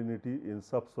no salinity in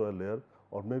subsoil layer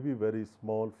or maybe very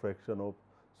small fraction of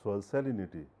soil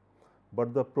salinity.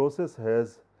 But the process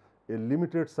has a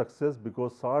limited success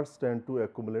because salts tend to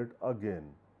accumulate again,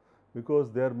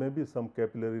 because there may be some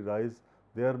capillary rise,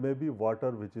 there may be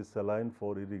water which is saline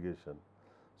for irrigation.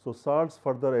 So, salts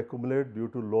further accumulate due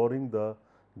to lowering the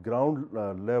ground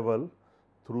level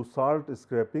through salt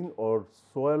scraping or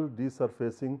soil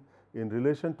desurfacing in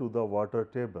relation to the water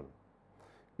table.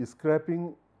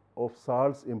 Scraping of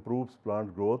salts improves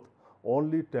plant growth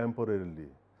only temporarily.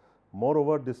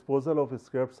 Moreover, disposal of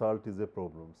scraped salt is a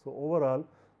problem. So, overall,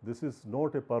 this is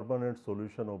not a permanent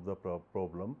solution of the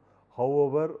problem.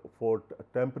 However, for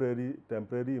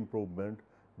temporary improvement,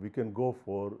 we can go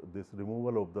for this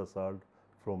removal of the salt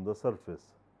from the surface.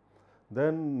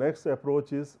 Then next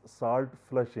approach is salt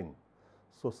flushing.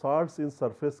 So, salts in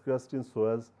surface crust in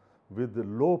soils with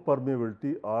low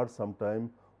permeability are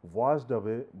sometimes washed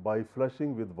away by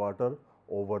flushing with water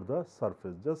over the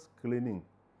surface, just cleaning.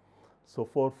 So,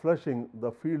 for flushing,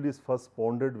 the field is first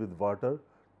ponded with water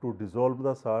to dissolve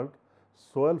the salt.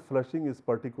 Soil flushing is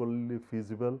particularly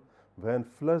feasible when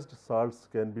flushed salts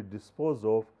can be disposed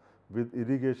of with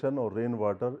irrigation or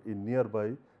rainwater in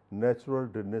nearby natural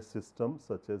drainage systems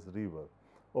such as river.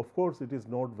 Of course, it is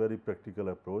not very practical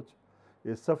approach.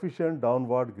 A sufficient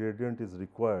downward gradient is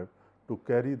required to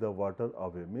carry the water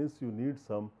away, means you need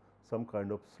some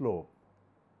kind of slope.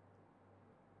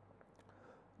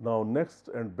 Now, next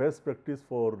and best practice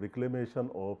for reclamation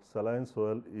of saline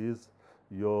soil is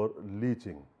your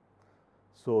leaching.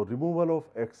 So, removal of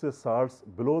excess salts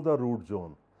below the root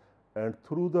zone and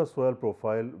through the soil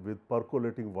profile with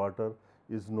percolating water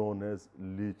is known as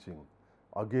leaching.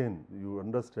 Again, you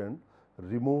understand,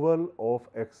 removal of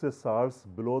excess salts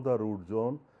below the root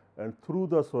zone and through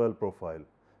the soil profile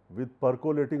with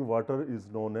percolating water is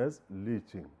known as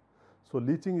leaching. So,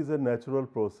 leaching is a natural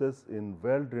process in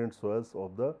well drained soils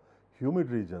of the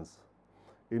humid regions.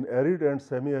 In arid and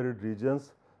semi-arid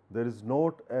regions, there is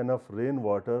not enough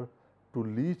rainwater to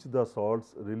leach the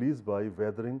salts released by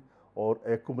weathering or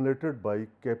accumulated by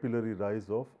capillary rise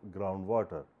of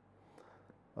groundwater.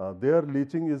 Their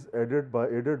leaching is aided by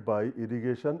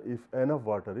irrigation if enough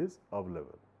water is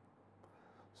available.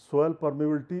 Soil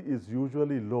permeability is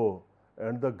usually low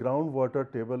and the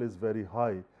groundwater table is very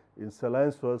high in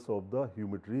saline soils of the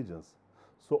humid regions.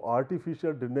 So,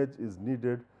 artificial drainage is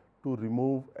needed to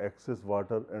remove excess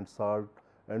water and salt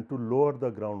and to lower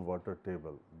the groundwater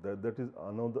table. That is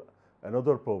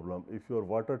another problem. If your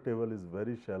water table is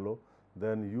very shallow,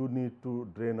 then you need to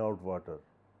drain out water.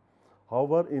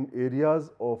 However, in areas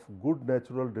of good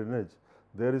natural drainage,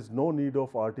 there is no need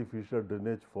of artificial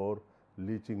drainage for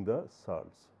leaching the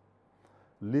salts.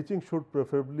 Leaching should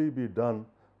preferably be done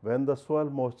when the soil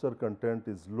moisture content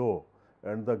is low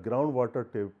and the groundwater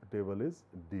table is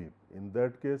deep. In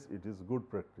that case, it is good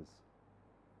practice.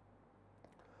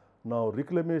 Now,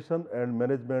 reclamation and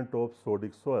management of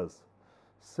sodic soils.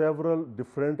 Several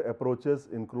different approaches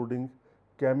including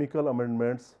chemical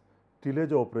amendments,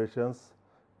 tillage operations,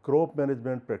 crop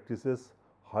management practices,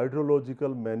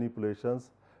 hydrological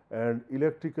manipulations and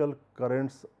electrical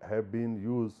currents have been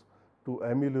used to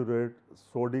ameliorate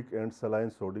sodic and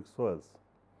saline sodic soils.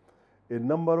 A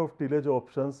number of tillage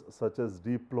options such as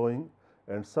deep plowing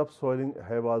and subsoiling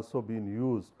have also been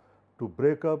used to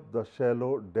break up the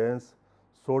shallow, dense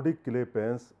sodic clay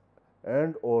pans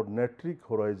and or natric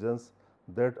horizons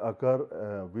that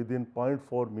occur within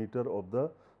 0.4 meter of the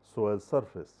soil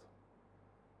surface.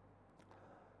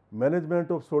 Management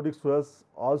of sodic soils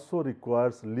also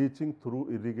requires leaching through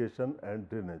irrigation and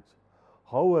drainage.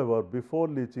 However, before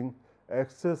leaching,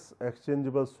 excess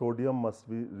exchangeable sodium must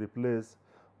be replaced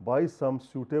by some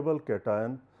suitable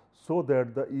cation so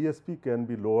that the ESP can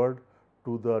be lowered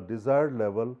to the desired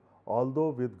level, although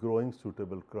with growing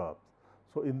suitable crops.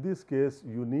 So, in this case,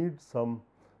 you need some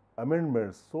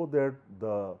amendments so that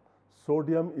the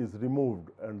sodium is removed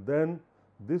and then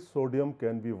this sodium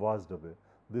can be washed away.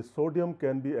 This sodium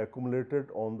can be accumulated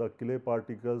on the clay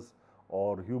particles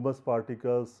or humus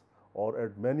particles or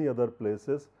at many other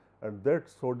places, and that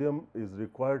sodium is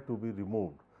required to be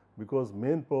removed because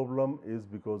main problem is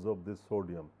because of this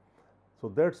sodium. So,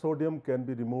 that sodium can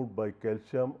be removed by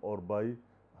calcium or by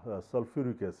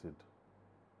sulfuric acid.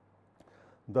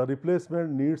 The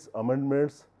replacement needs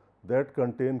amendments that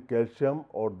contain calcium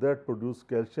or that produce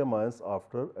calcium ions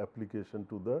after application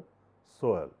to the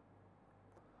soil.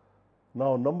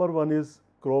 Now, number one is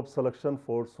crop selection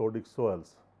for sodic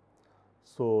soils.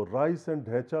 So, rice and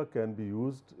dhencha can be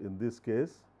used in this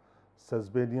case.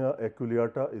 Sesbania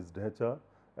aculeata is dhencha.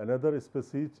 Another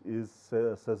species is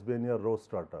Sesbania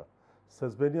rostrata.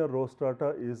 Sesbania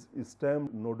rostrata is stem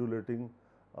nodulating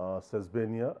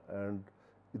Sesbania, and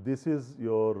this is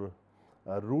your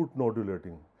root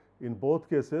nodulating. In both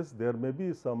cases, there may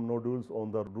be some nodules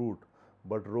on the root,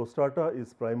 but rostrata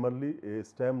is primarily a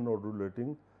stem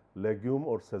nodulating legume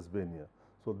or Sesbania.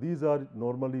 So, these are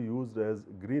normally used as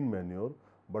green manure,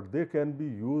 but they can be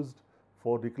used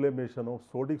for reclamation of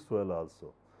sodic soil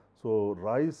also. So,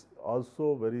 rice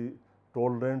also very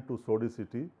tolerant to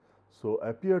sodicity. So,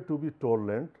 appear to be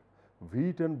tolerant.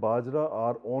 Wheat and bajra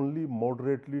are only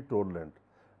moderately tolerant,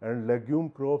 and legume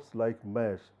crops like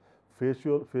mash,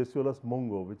 Phaseolus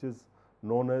mungo, which is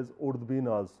known as urd bean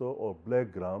also or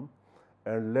black gram,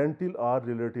 and lentil are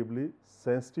relatively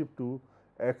sensitive to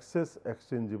excess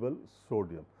exchangeable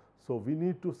sodium. So, we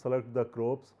need to select the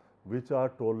crops which are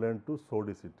tolerant to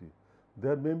sodicity.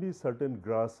 There may be certain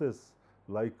grasses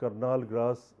like karnal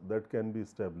grass that can be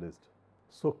established.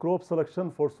 So, crop selection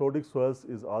for sodic soils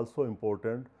is also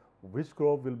important. Which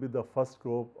crop will be the first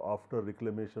crop after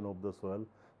reclamation of the soil?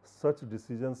 Such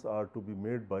decisions are to be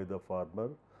made by the farmer.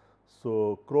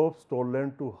 So, crops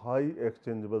tolerant to high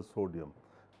exchangeable sodium.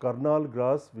 Karnal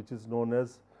grass, which is known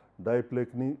as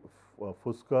Diplacni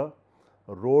fusca,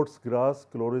 Rhodes grass,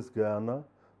 Chloris guyana,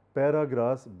 para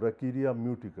grass, Brachiria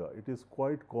mutica. It is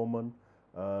quite common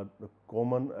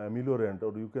ameliorant,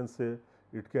 or you can say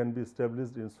it can be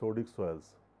established in sodic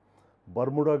soils.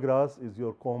 Bermuda grass is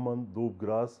your common doob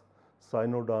grass,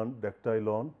 Cynodon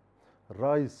dactylon.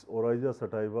 Rice, Oryza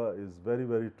sativa, is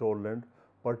very tolerant,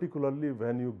 particularly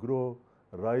when you grow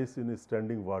rice in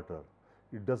standing water.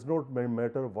 It does not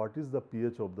matter what is the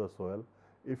pH of the soil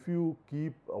if you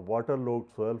keep a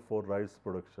waterlogged soil for rice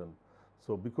production.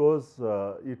 So, because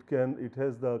it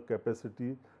has the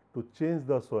capacity to change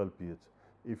the soil pH.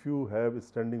 If you have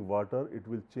standing water, it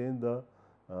will change the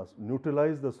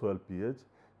neutralize the soil pH.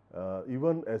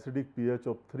 Even acidic pH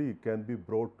of 3 can be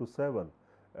brought to 7,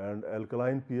 and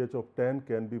alkaline pH of 10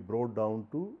 can be brought down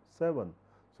to 7.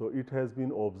 So, it has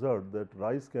been observed that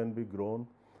rice can be grown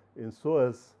in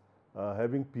soils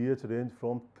having pH range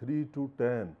from 3 to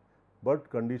 10, but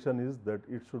condition is that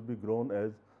it should be grown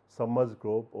as submerged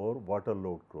crop or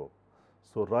waterlogged crop.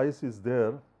 So, rice is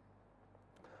there,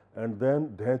 and then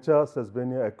dhencha,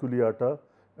 Sesbania aculeata,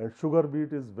 and sugar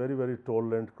beet is very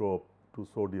tolerant crop to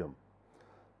sodium.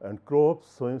 And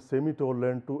crops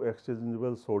semi-tolerant to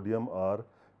exchangeable sodium are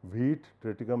wheat,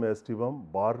 Triticum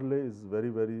aestivum. Barley is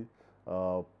very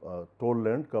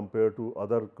tolerant compared to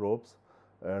other crops,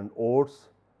 and oats,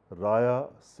 raya,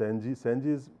 senji.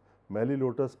 Senji is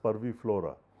Melilotus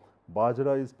parviflora.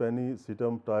 Bajra is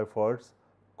Penicitum typhoides.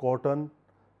 Cotton,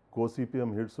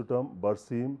 Gossypium hirsutum,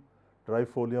 berseem,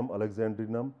 Trifolium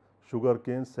alexandrinum,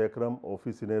 sugarcane, Saccharum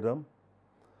officinarum.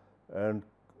 And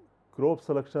crop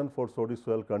selection for sodic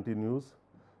soil continues.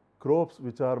 Crops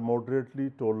which are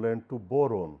moderately tolerant to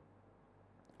boron: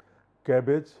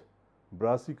 cabbage,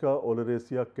 Brassica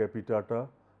oleracea capitata;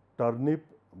 turnip,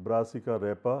 Brassica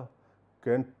rapa;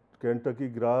 Kentucky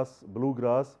grass,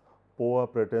 bluegrass, Poa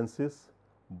pratensis;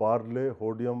 barley,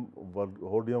 Hodium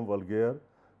vulgare;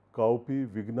 cowpea,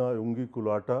 Vigna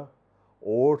unguiculata;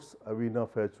 oats, Avena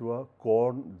fachua;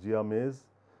 corn, Gia maize.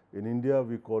 In India,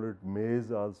 we call it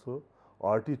maize also.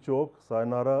 Artichoke,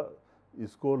 Cyanara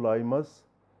iscolimus;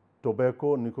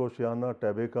 tobacco, Nicotiana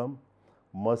tabacum;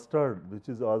 mustard, which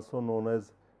is also known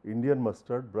as Indian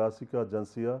mustard, Brassica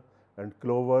jancea; and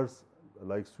clovers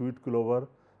like sweet clover,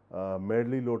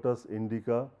 Medley lotus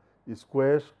indica;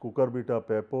 squash, Cucurbita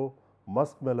pepo;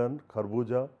 muskmelon,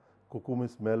 Kharbuja,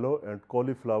 Cucumis mellow; and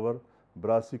cauliflower,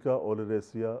 Brassica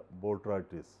oleracea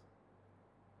botrytis.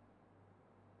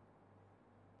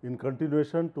 In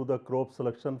continuation to the crop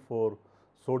selection for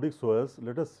sodic soils,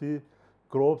 let us see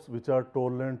crops which are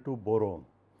tolerant to boron.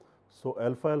 So,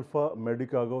 alfalfa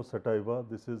medicago sativa,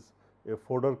 this is a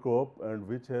fodder crop and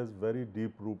which has very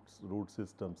deep root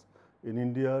systems. In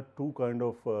India, two kind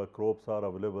of crops are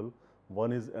available.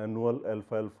 One is annual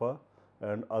alfalfa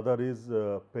and other is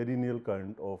perennial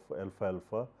kind of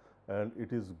alfalfa, and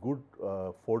it is good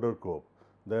fodder crop.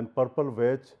 Then purple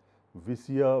vetch,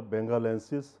 Vicia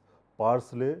bengalensis;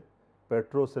 parsley,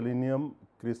 Petroselenium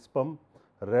crispum;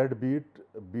 red beet,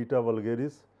 Beta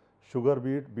vulgaris; sugar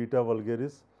beet, Beta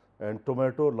vulgaris; and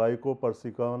tomato,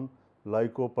 Lycopersicum,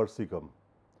 Lycopersicum.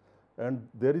 And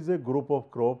there is a group of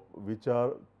crop which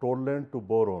are tolerant to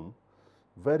boron,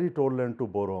 very tolerant to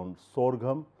boron: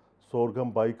 sorghum,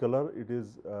 Sorghum bicolor. It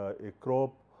is a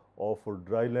crop of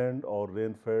dryland or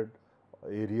rain-fed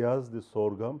areas, the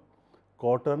sorghum.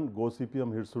 Cotton,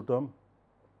 Gossypium hirsutum;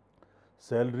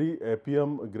 celery,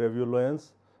 Apium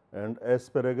gravulans; and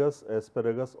asparagus,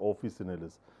 Asparagus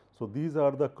officinalis. So, these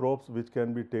are the crops which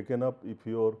can be taken up if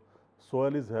your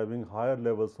soil is having higher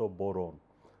levels of boron.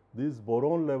 These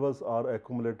boron levels are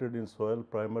accumulated in soil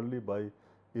primarily by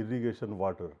irrigation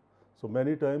water. So,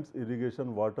 many times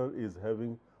irrigation water is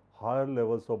having higher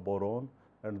levels of boron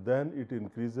and then it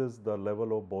increases the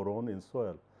level of boron in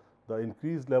soil. The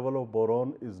increased level of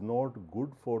boron is not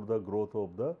good for the growth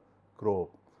of the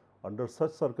crop. Under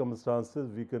such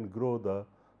circumstances, we can grow the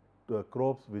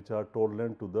crops which are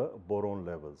tolerant to the boron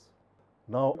levels.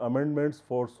 Now, amendments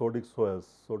for sodic soils.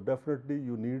 So, definitely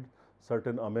you need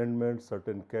certain amendments,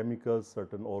 certain chemicals,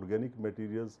 certain organic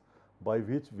materials by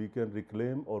which we can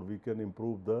reclaim or we can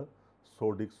improve the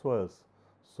sodic soils.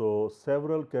 So,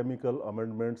 several chemical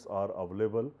amendments are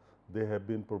available. They have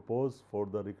been proposed for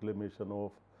the reclamation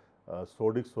of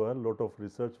sodic soil. Lot of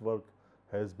research work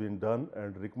has been done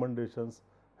and recommendations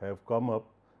have come up,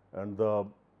 and the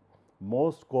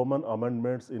most common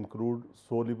amendments include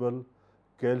soluble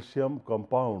calcium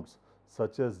compounds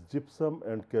such as gypsum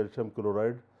and calcium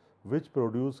chloride, which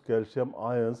produce calcium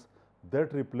ions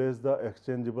that replace the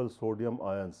exchangeable sodium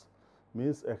ions.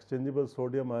 Means exchangeable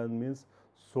sodium ion means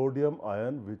sodium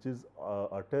ion which is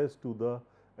attached to the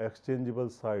exchangeable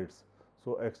sites.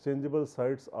 So, exchangeable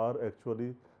sites are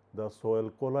actually the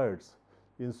soil colloids.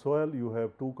 In soil you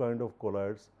have two kind of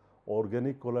colloids,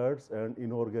 organic colloids and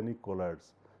inorganic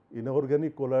colloids.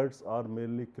 Inorganic colloids are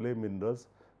mainly clay minerals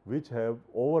which have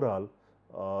overall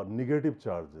negative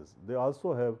charges. They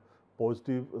also have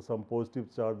some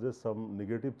positive charges, some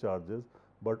negative charges,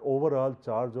 but overall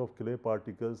charge of clay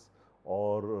particles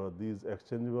or these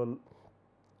exchangeable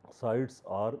sites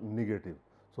are negative.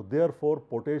 So, therefore,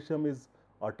 potassium is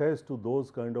attached to those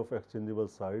kind of exchangeable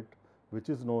site which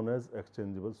is known as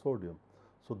exchangeable sodium.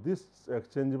 So, this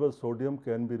exchangeable sodium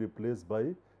can be replaced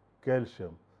by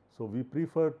calcium. So, we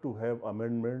prefer to have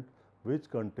amendment which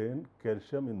contain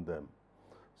calcium in them.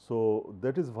 So,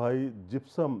 that is why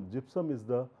gypsum is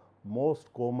the most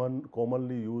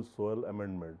commonly used soil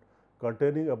amendment,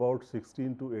 containing about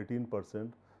 16 to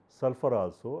 18% sulfur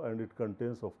also, and it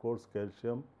contains of course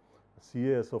calcium,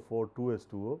 CaSO4,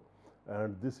 2H2O,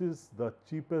 and this is the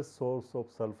cheapest source of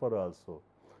sulfur also.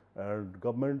 And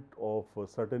government of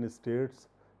certain states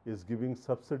is giving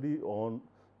subsidy on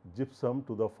gypsum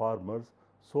to the farmers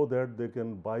so that they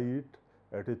can buy it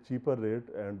at a cheaper rate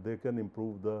and they can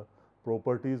improve the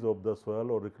properties of the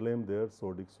soil or reclaim their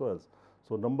sodic soils.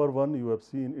 So, number one, you have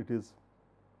seen it is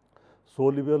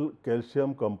soluble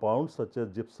calcium compounds such as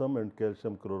gypsum and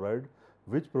calcium chloride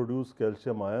which produce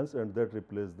calcium ions and that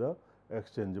replace the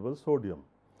exchangeable sodium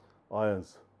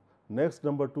ions. Next,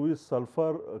 number two is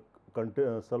sulfur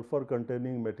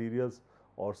containing materials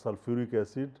or sulfuric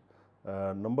acid.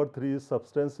 Number three is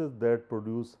substances that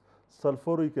produce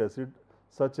sulfuric acid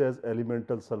such as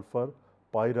elemental sulfur,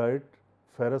 pyrite,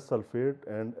 ferrous sulfate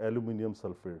and aluminum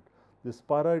sulfate. This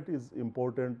pyrite is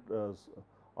important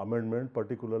amendment,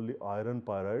 particularly iron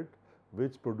pyrite,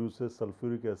 which produces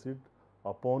sulfuric acid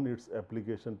upon its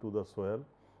application to the soil.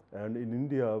 And in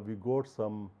India, we got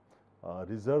some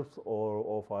reserves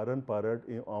of iron pyrite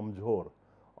in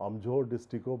Amjhor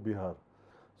district of Bihar.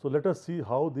 So let us see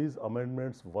how these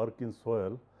amendments work in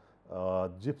soil.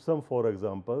 Gypsum, for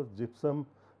example, gypsum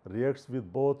reacts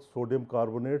with both sodium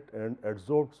carbonate and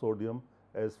adsorbed sodium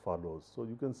as follows. So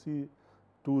you can see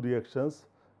two reactions.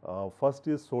 First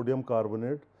is sodium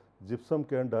carbonate. Gypsum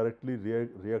can directly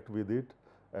react with it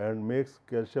and makes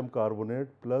calcium carbonate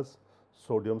plus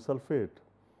sodium sulfate.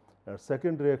 And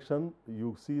second reaction,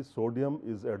 you see sodium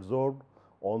is adsorbed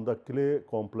on the clay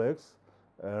complex,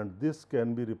 and this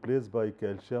can be replaced by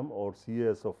calcium or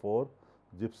CaSO4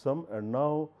 gypsum, and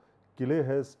now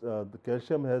the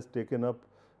calcium has taken up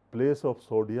place of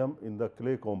sodium in the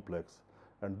clay complex,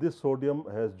 and this sodium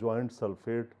has joined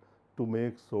sulfate to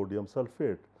make sodium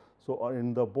sulfate. So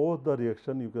in both the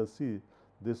reaction, you can see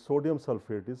this sodium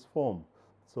sulfate is formed.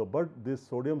 So but this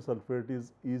sodium sulfate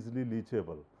is easily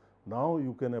leachable. Now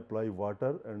you can apply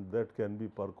water and that can be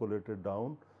percolated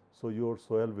down, so your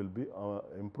soil will be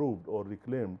improved or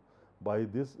reclaimed by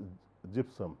this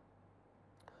gypsum.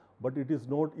 But it is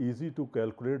not easy to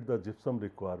calculate the gypsum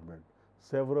requirement.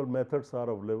 Several methods are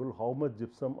available how much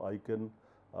gypsum I can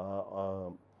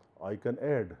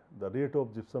add. The rate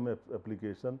of gypsum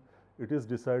application, it is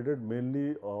decided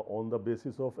mainly on the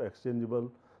basis of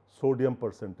exchangeable sodium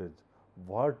percentage.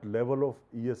 What level of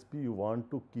ESP you want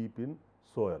to keep in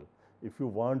soil. If you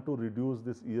want to reduce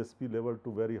this ESP level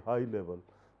to very high level,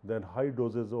 then high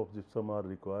doses of gypsum are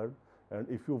required, and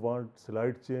if you want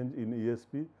slight change in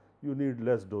ESP, you need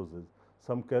less doses.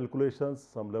 Some calculations,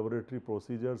 some laboratory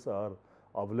procedures are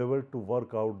available to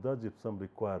work out the gypsum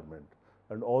requirement,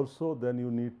 and also then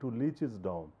you need to leach it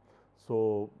down.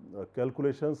 So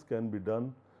calculations can be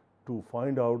done to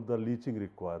find out the leaching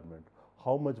requirement.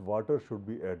 How much water should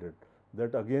be added?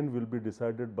 That again will be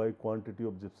decided by quantity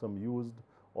of gypsum used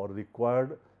or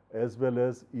required, as well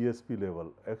as ESP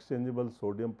level, exchangeable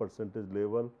sodium percentage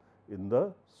level in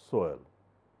the soil.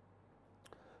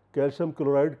 Calcium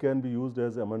chloride can be used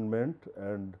as amendment,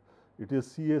 and it is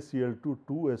CaCl2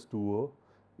 2S2O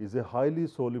is a highly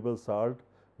soluble salt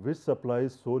which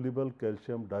supplies soluble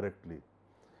calcium directly.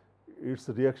 Its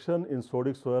reaction in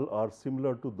sodic soil are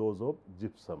similar to those of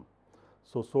gypsum.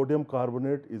 So sodium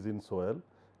carbonate is in soil.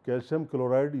 Calcium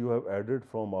chloride you have added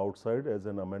from outside as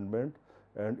an amendment,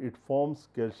 and it forms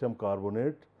calcium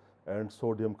carbonate and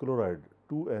sodium chloride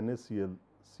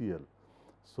 2NaCl.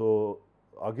 So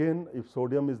again, if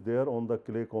sodium is there on the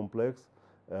clay complex,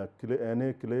 clay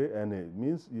Na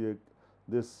means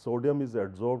this sodium is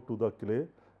adsorbed to the clay,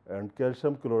 and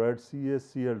calcium chloride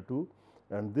CaCl2,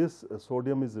 and this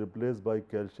sodium is replaced by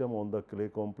calcium on the clay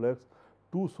complex.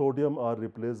 Two sodium are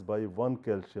replaced by one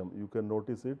calcium, you can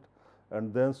notice it,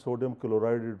 and then sodium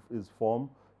chloride is formed,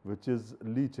 which is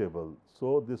leachable.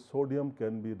 So this sodium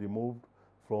can be removed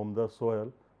from the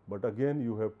soil, but again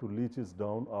you have to leach it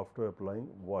down after applying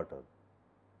water.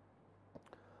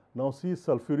 Now see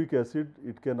sulfuric acid,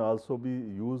 it can also be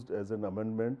used as an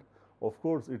amendment. Of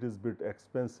course, it is bit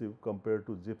expensive compared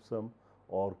to gypsum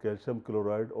or calcium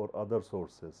chloride or other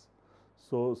sources.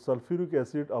 So sulfuric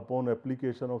acid, upon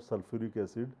application of sulfuric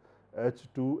acid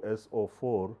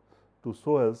H2SO4 to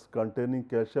soils containing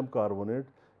calcium carbonate,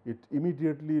 it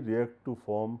immediately reacts to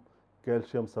form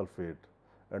calcium sulfate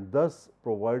and thus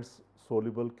provides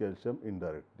soluble calcium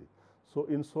indirectly. So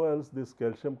in soils, this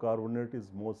calcium carbonate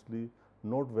is mostly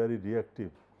not very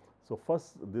reactive. So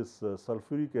first this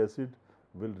sulfuric acid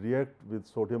will react with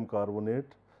sodium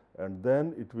carbonate, and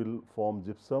then it will form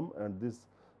gypsum, and this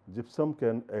gypsum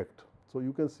can act. So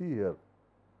you can see here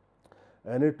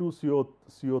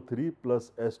Na2CO3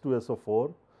 plus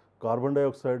H2SO4, carbon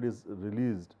dioxide is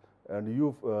released, and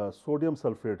sodium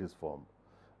sulfate is formed,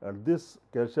 and this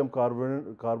calcium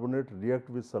carbonate react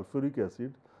with sulfuric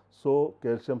acid, so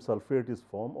calcium sulfate is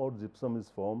formed or gypsum is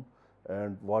formed,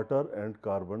 and water and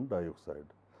carbon dioxide.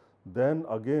 Then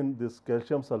again this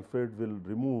calcium sulfate will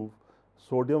remove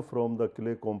sodium from the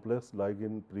clay complex like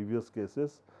in previous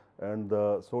cases, and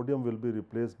the sodium will be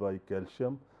replaced by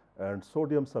calcium, and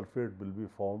sodium sulfate will be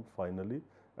formed finally,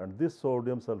 and this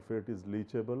sodium sulfate is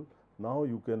leachable. Now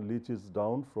you can leach it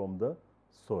down from the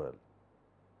soil.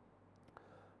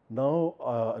 Now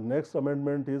next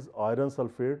amendment is iron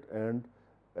sulfate and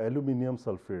aluminum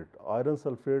sulfate. Iron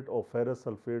sulfate or ferrous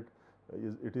sulfate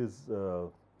is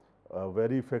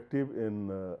very effective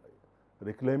in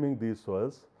reclaiming these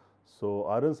soils. So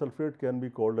iron sulfate can be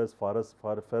called as ferrous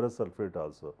sulfate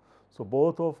also. So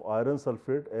both of iron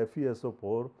sulfate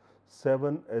FeSO4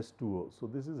 7H2O. So,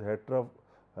 this is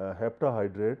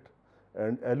heptahydrate,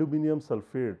 and aluminum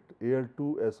sulfate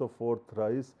Al2SO4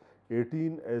 thrice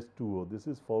 18H2O. This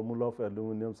is formula of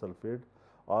aluminum sulfate,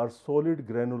 are solid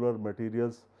granular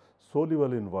materials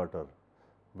soluble in water.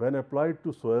 When applied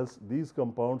to soils, these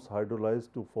compounds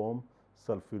hydrolyze to form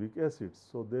sulfuric acids.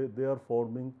 So, they are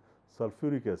forming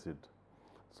sulfuric acid.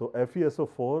 So,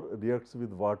 FeSO4 reacts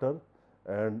with water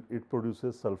and it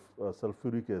produces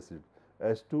sulfuric acid,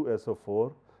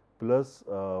 H2SO4 plus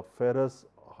ferrous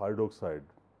hydroxide.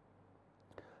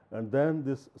 And then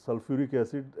this sulfuric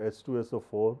acid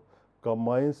H2SO4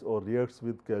 combines or reacts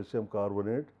with calcium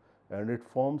carbonate and it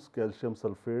forms calcium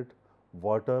sulfate,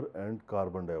 water and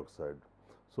carbon dioxide.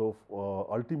 So,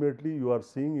 ultimately you are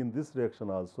seeing in this reaction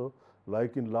also,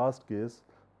 like in last case,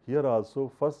 here also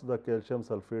first the calcium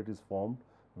sulfate is formed,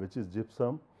 which is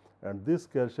gypsum, and this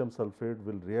calcium sulfate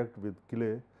will react with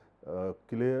clay,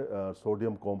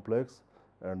 sodium complex,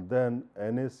 and then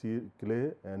NaC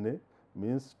clay, Na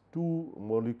means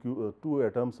two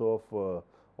atoms of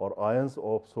or ions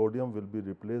of sodium will be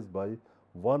replaced by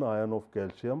one ion of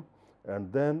calcium,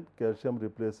 and then calcium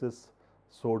replaces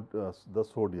the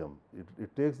sodium.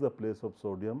 It takes the place of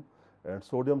sodium and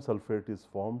sodium sulfate is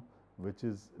formed, which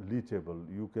is leachable.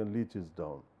 You can leach it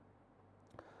down.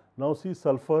 Now, see,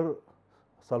 sulfur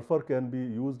can be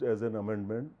used as an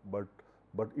amendment, but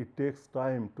it takes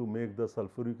time to make the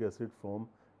sulfuric acid from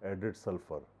added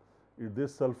sulfur. If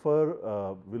this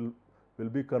sulfur will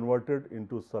be converted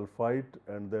into sulfite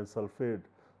and then sulfate.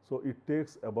 So, it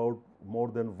takes about more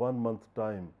than 1 month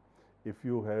time if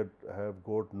you have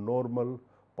got normal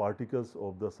particles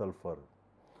of the sulfur.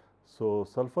 So,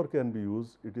 sulfur can be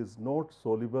used. It is not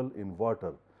soluble in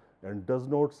water and does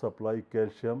not supply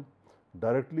calcium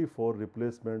directly for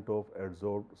replacement of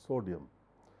adsorbed sodium.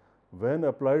 When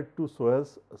applied to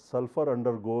soils, sulfur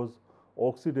undergoes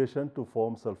oxidation to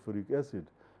form sulfuric acid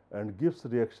and gives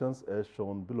reactions as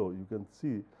shown below. You can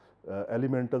see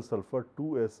elemental sulfur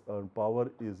 2s and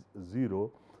power is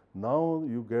 0. Now,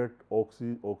 you get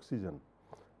oxygen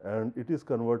and it is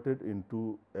converted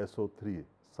into SO3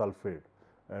 sulfate,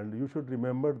 and you should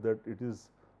remember that it is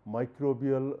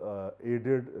microbial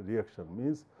aided reaction,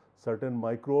 means certain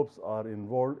microbes are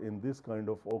involved in this kind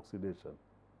of oxidation.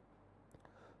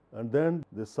 And then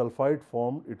the sulfide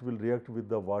formed, it will react with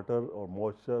the water or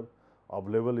moisture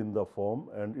available in the form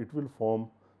and it will form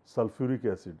sulfuric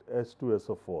acid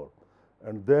H2SO4,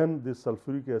 and then this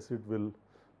sulfuric acid will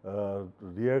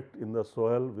react in the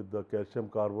soil with the calcium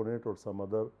carbonate or some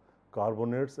other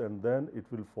carbonates, and then it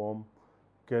will form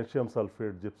calcium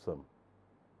sulfate gypsum.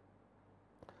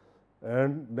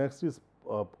 And next is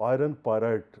iron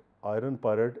pyrite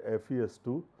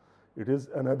FeS2. It is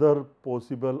another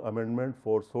possible amendment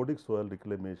for sodic soil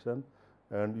reclamation,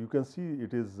 and you can see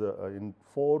it is in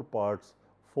 4 parts.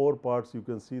 4 parts you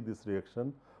can see this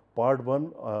reaction. Part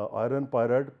 1, iron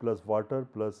pyrite plus water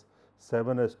plus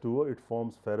 7H2O, it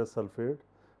forms ferrous sulfate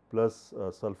plus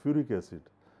sulfuric acid,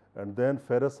 and then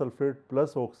ferrous sulfate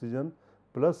plus oxygen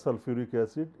plus sulfuric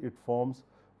acid, it forms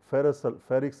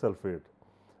ferric sulfate.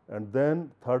 And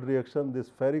then third reaction, this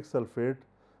ferric sulfate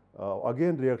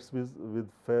again reacts with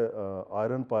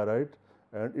iron pyrite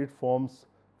and it forms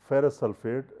ferrous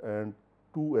sulfate and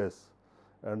 2S,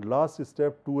 and last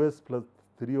step 2S plus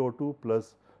 3O2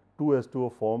 plus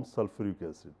 2H2O forms sulfuric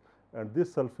acid, and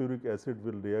this sulfuric acid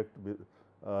will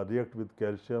react with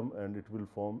calcium and it will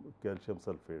form calcium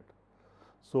sulfate.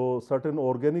 So, certain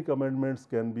organic amendments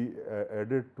can be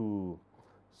added to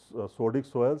sodic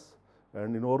soils,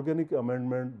 and in organic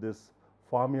amendment this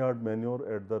farmyard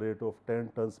manure at the rate of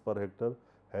 10 tons per hectare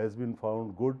has been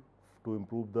found good to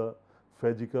improve the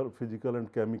physical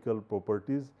and chemical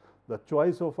properties. The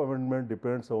choice of amendment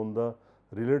depends on the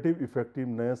relative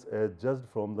effectiveness as judged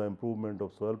from the improvement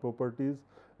of soil properties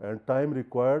and time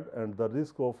required and the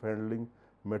risk of handling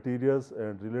materials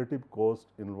and relative cost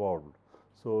involved.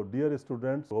 So, dear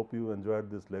students, hope you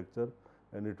enjoyed this lecture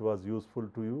and it was useful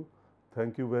to you.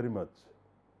 Thank you very much.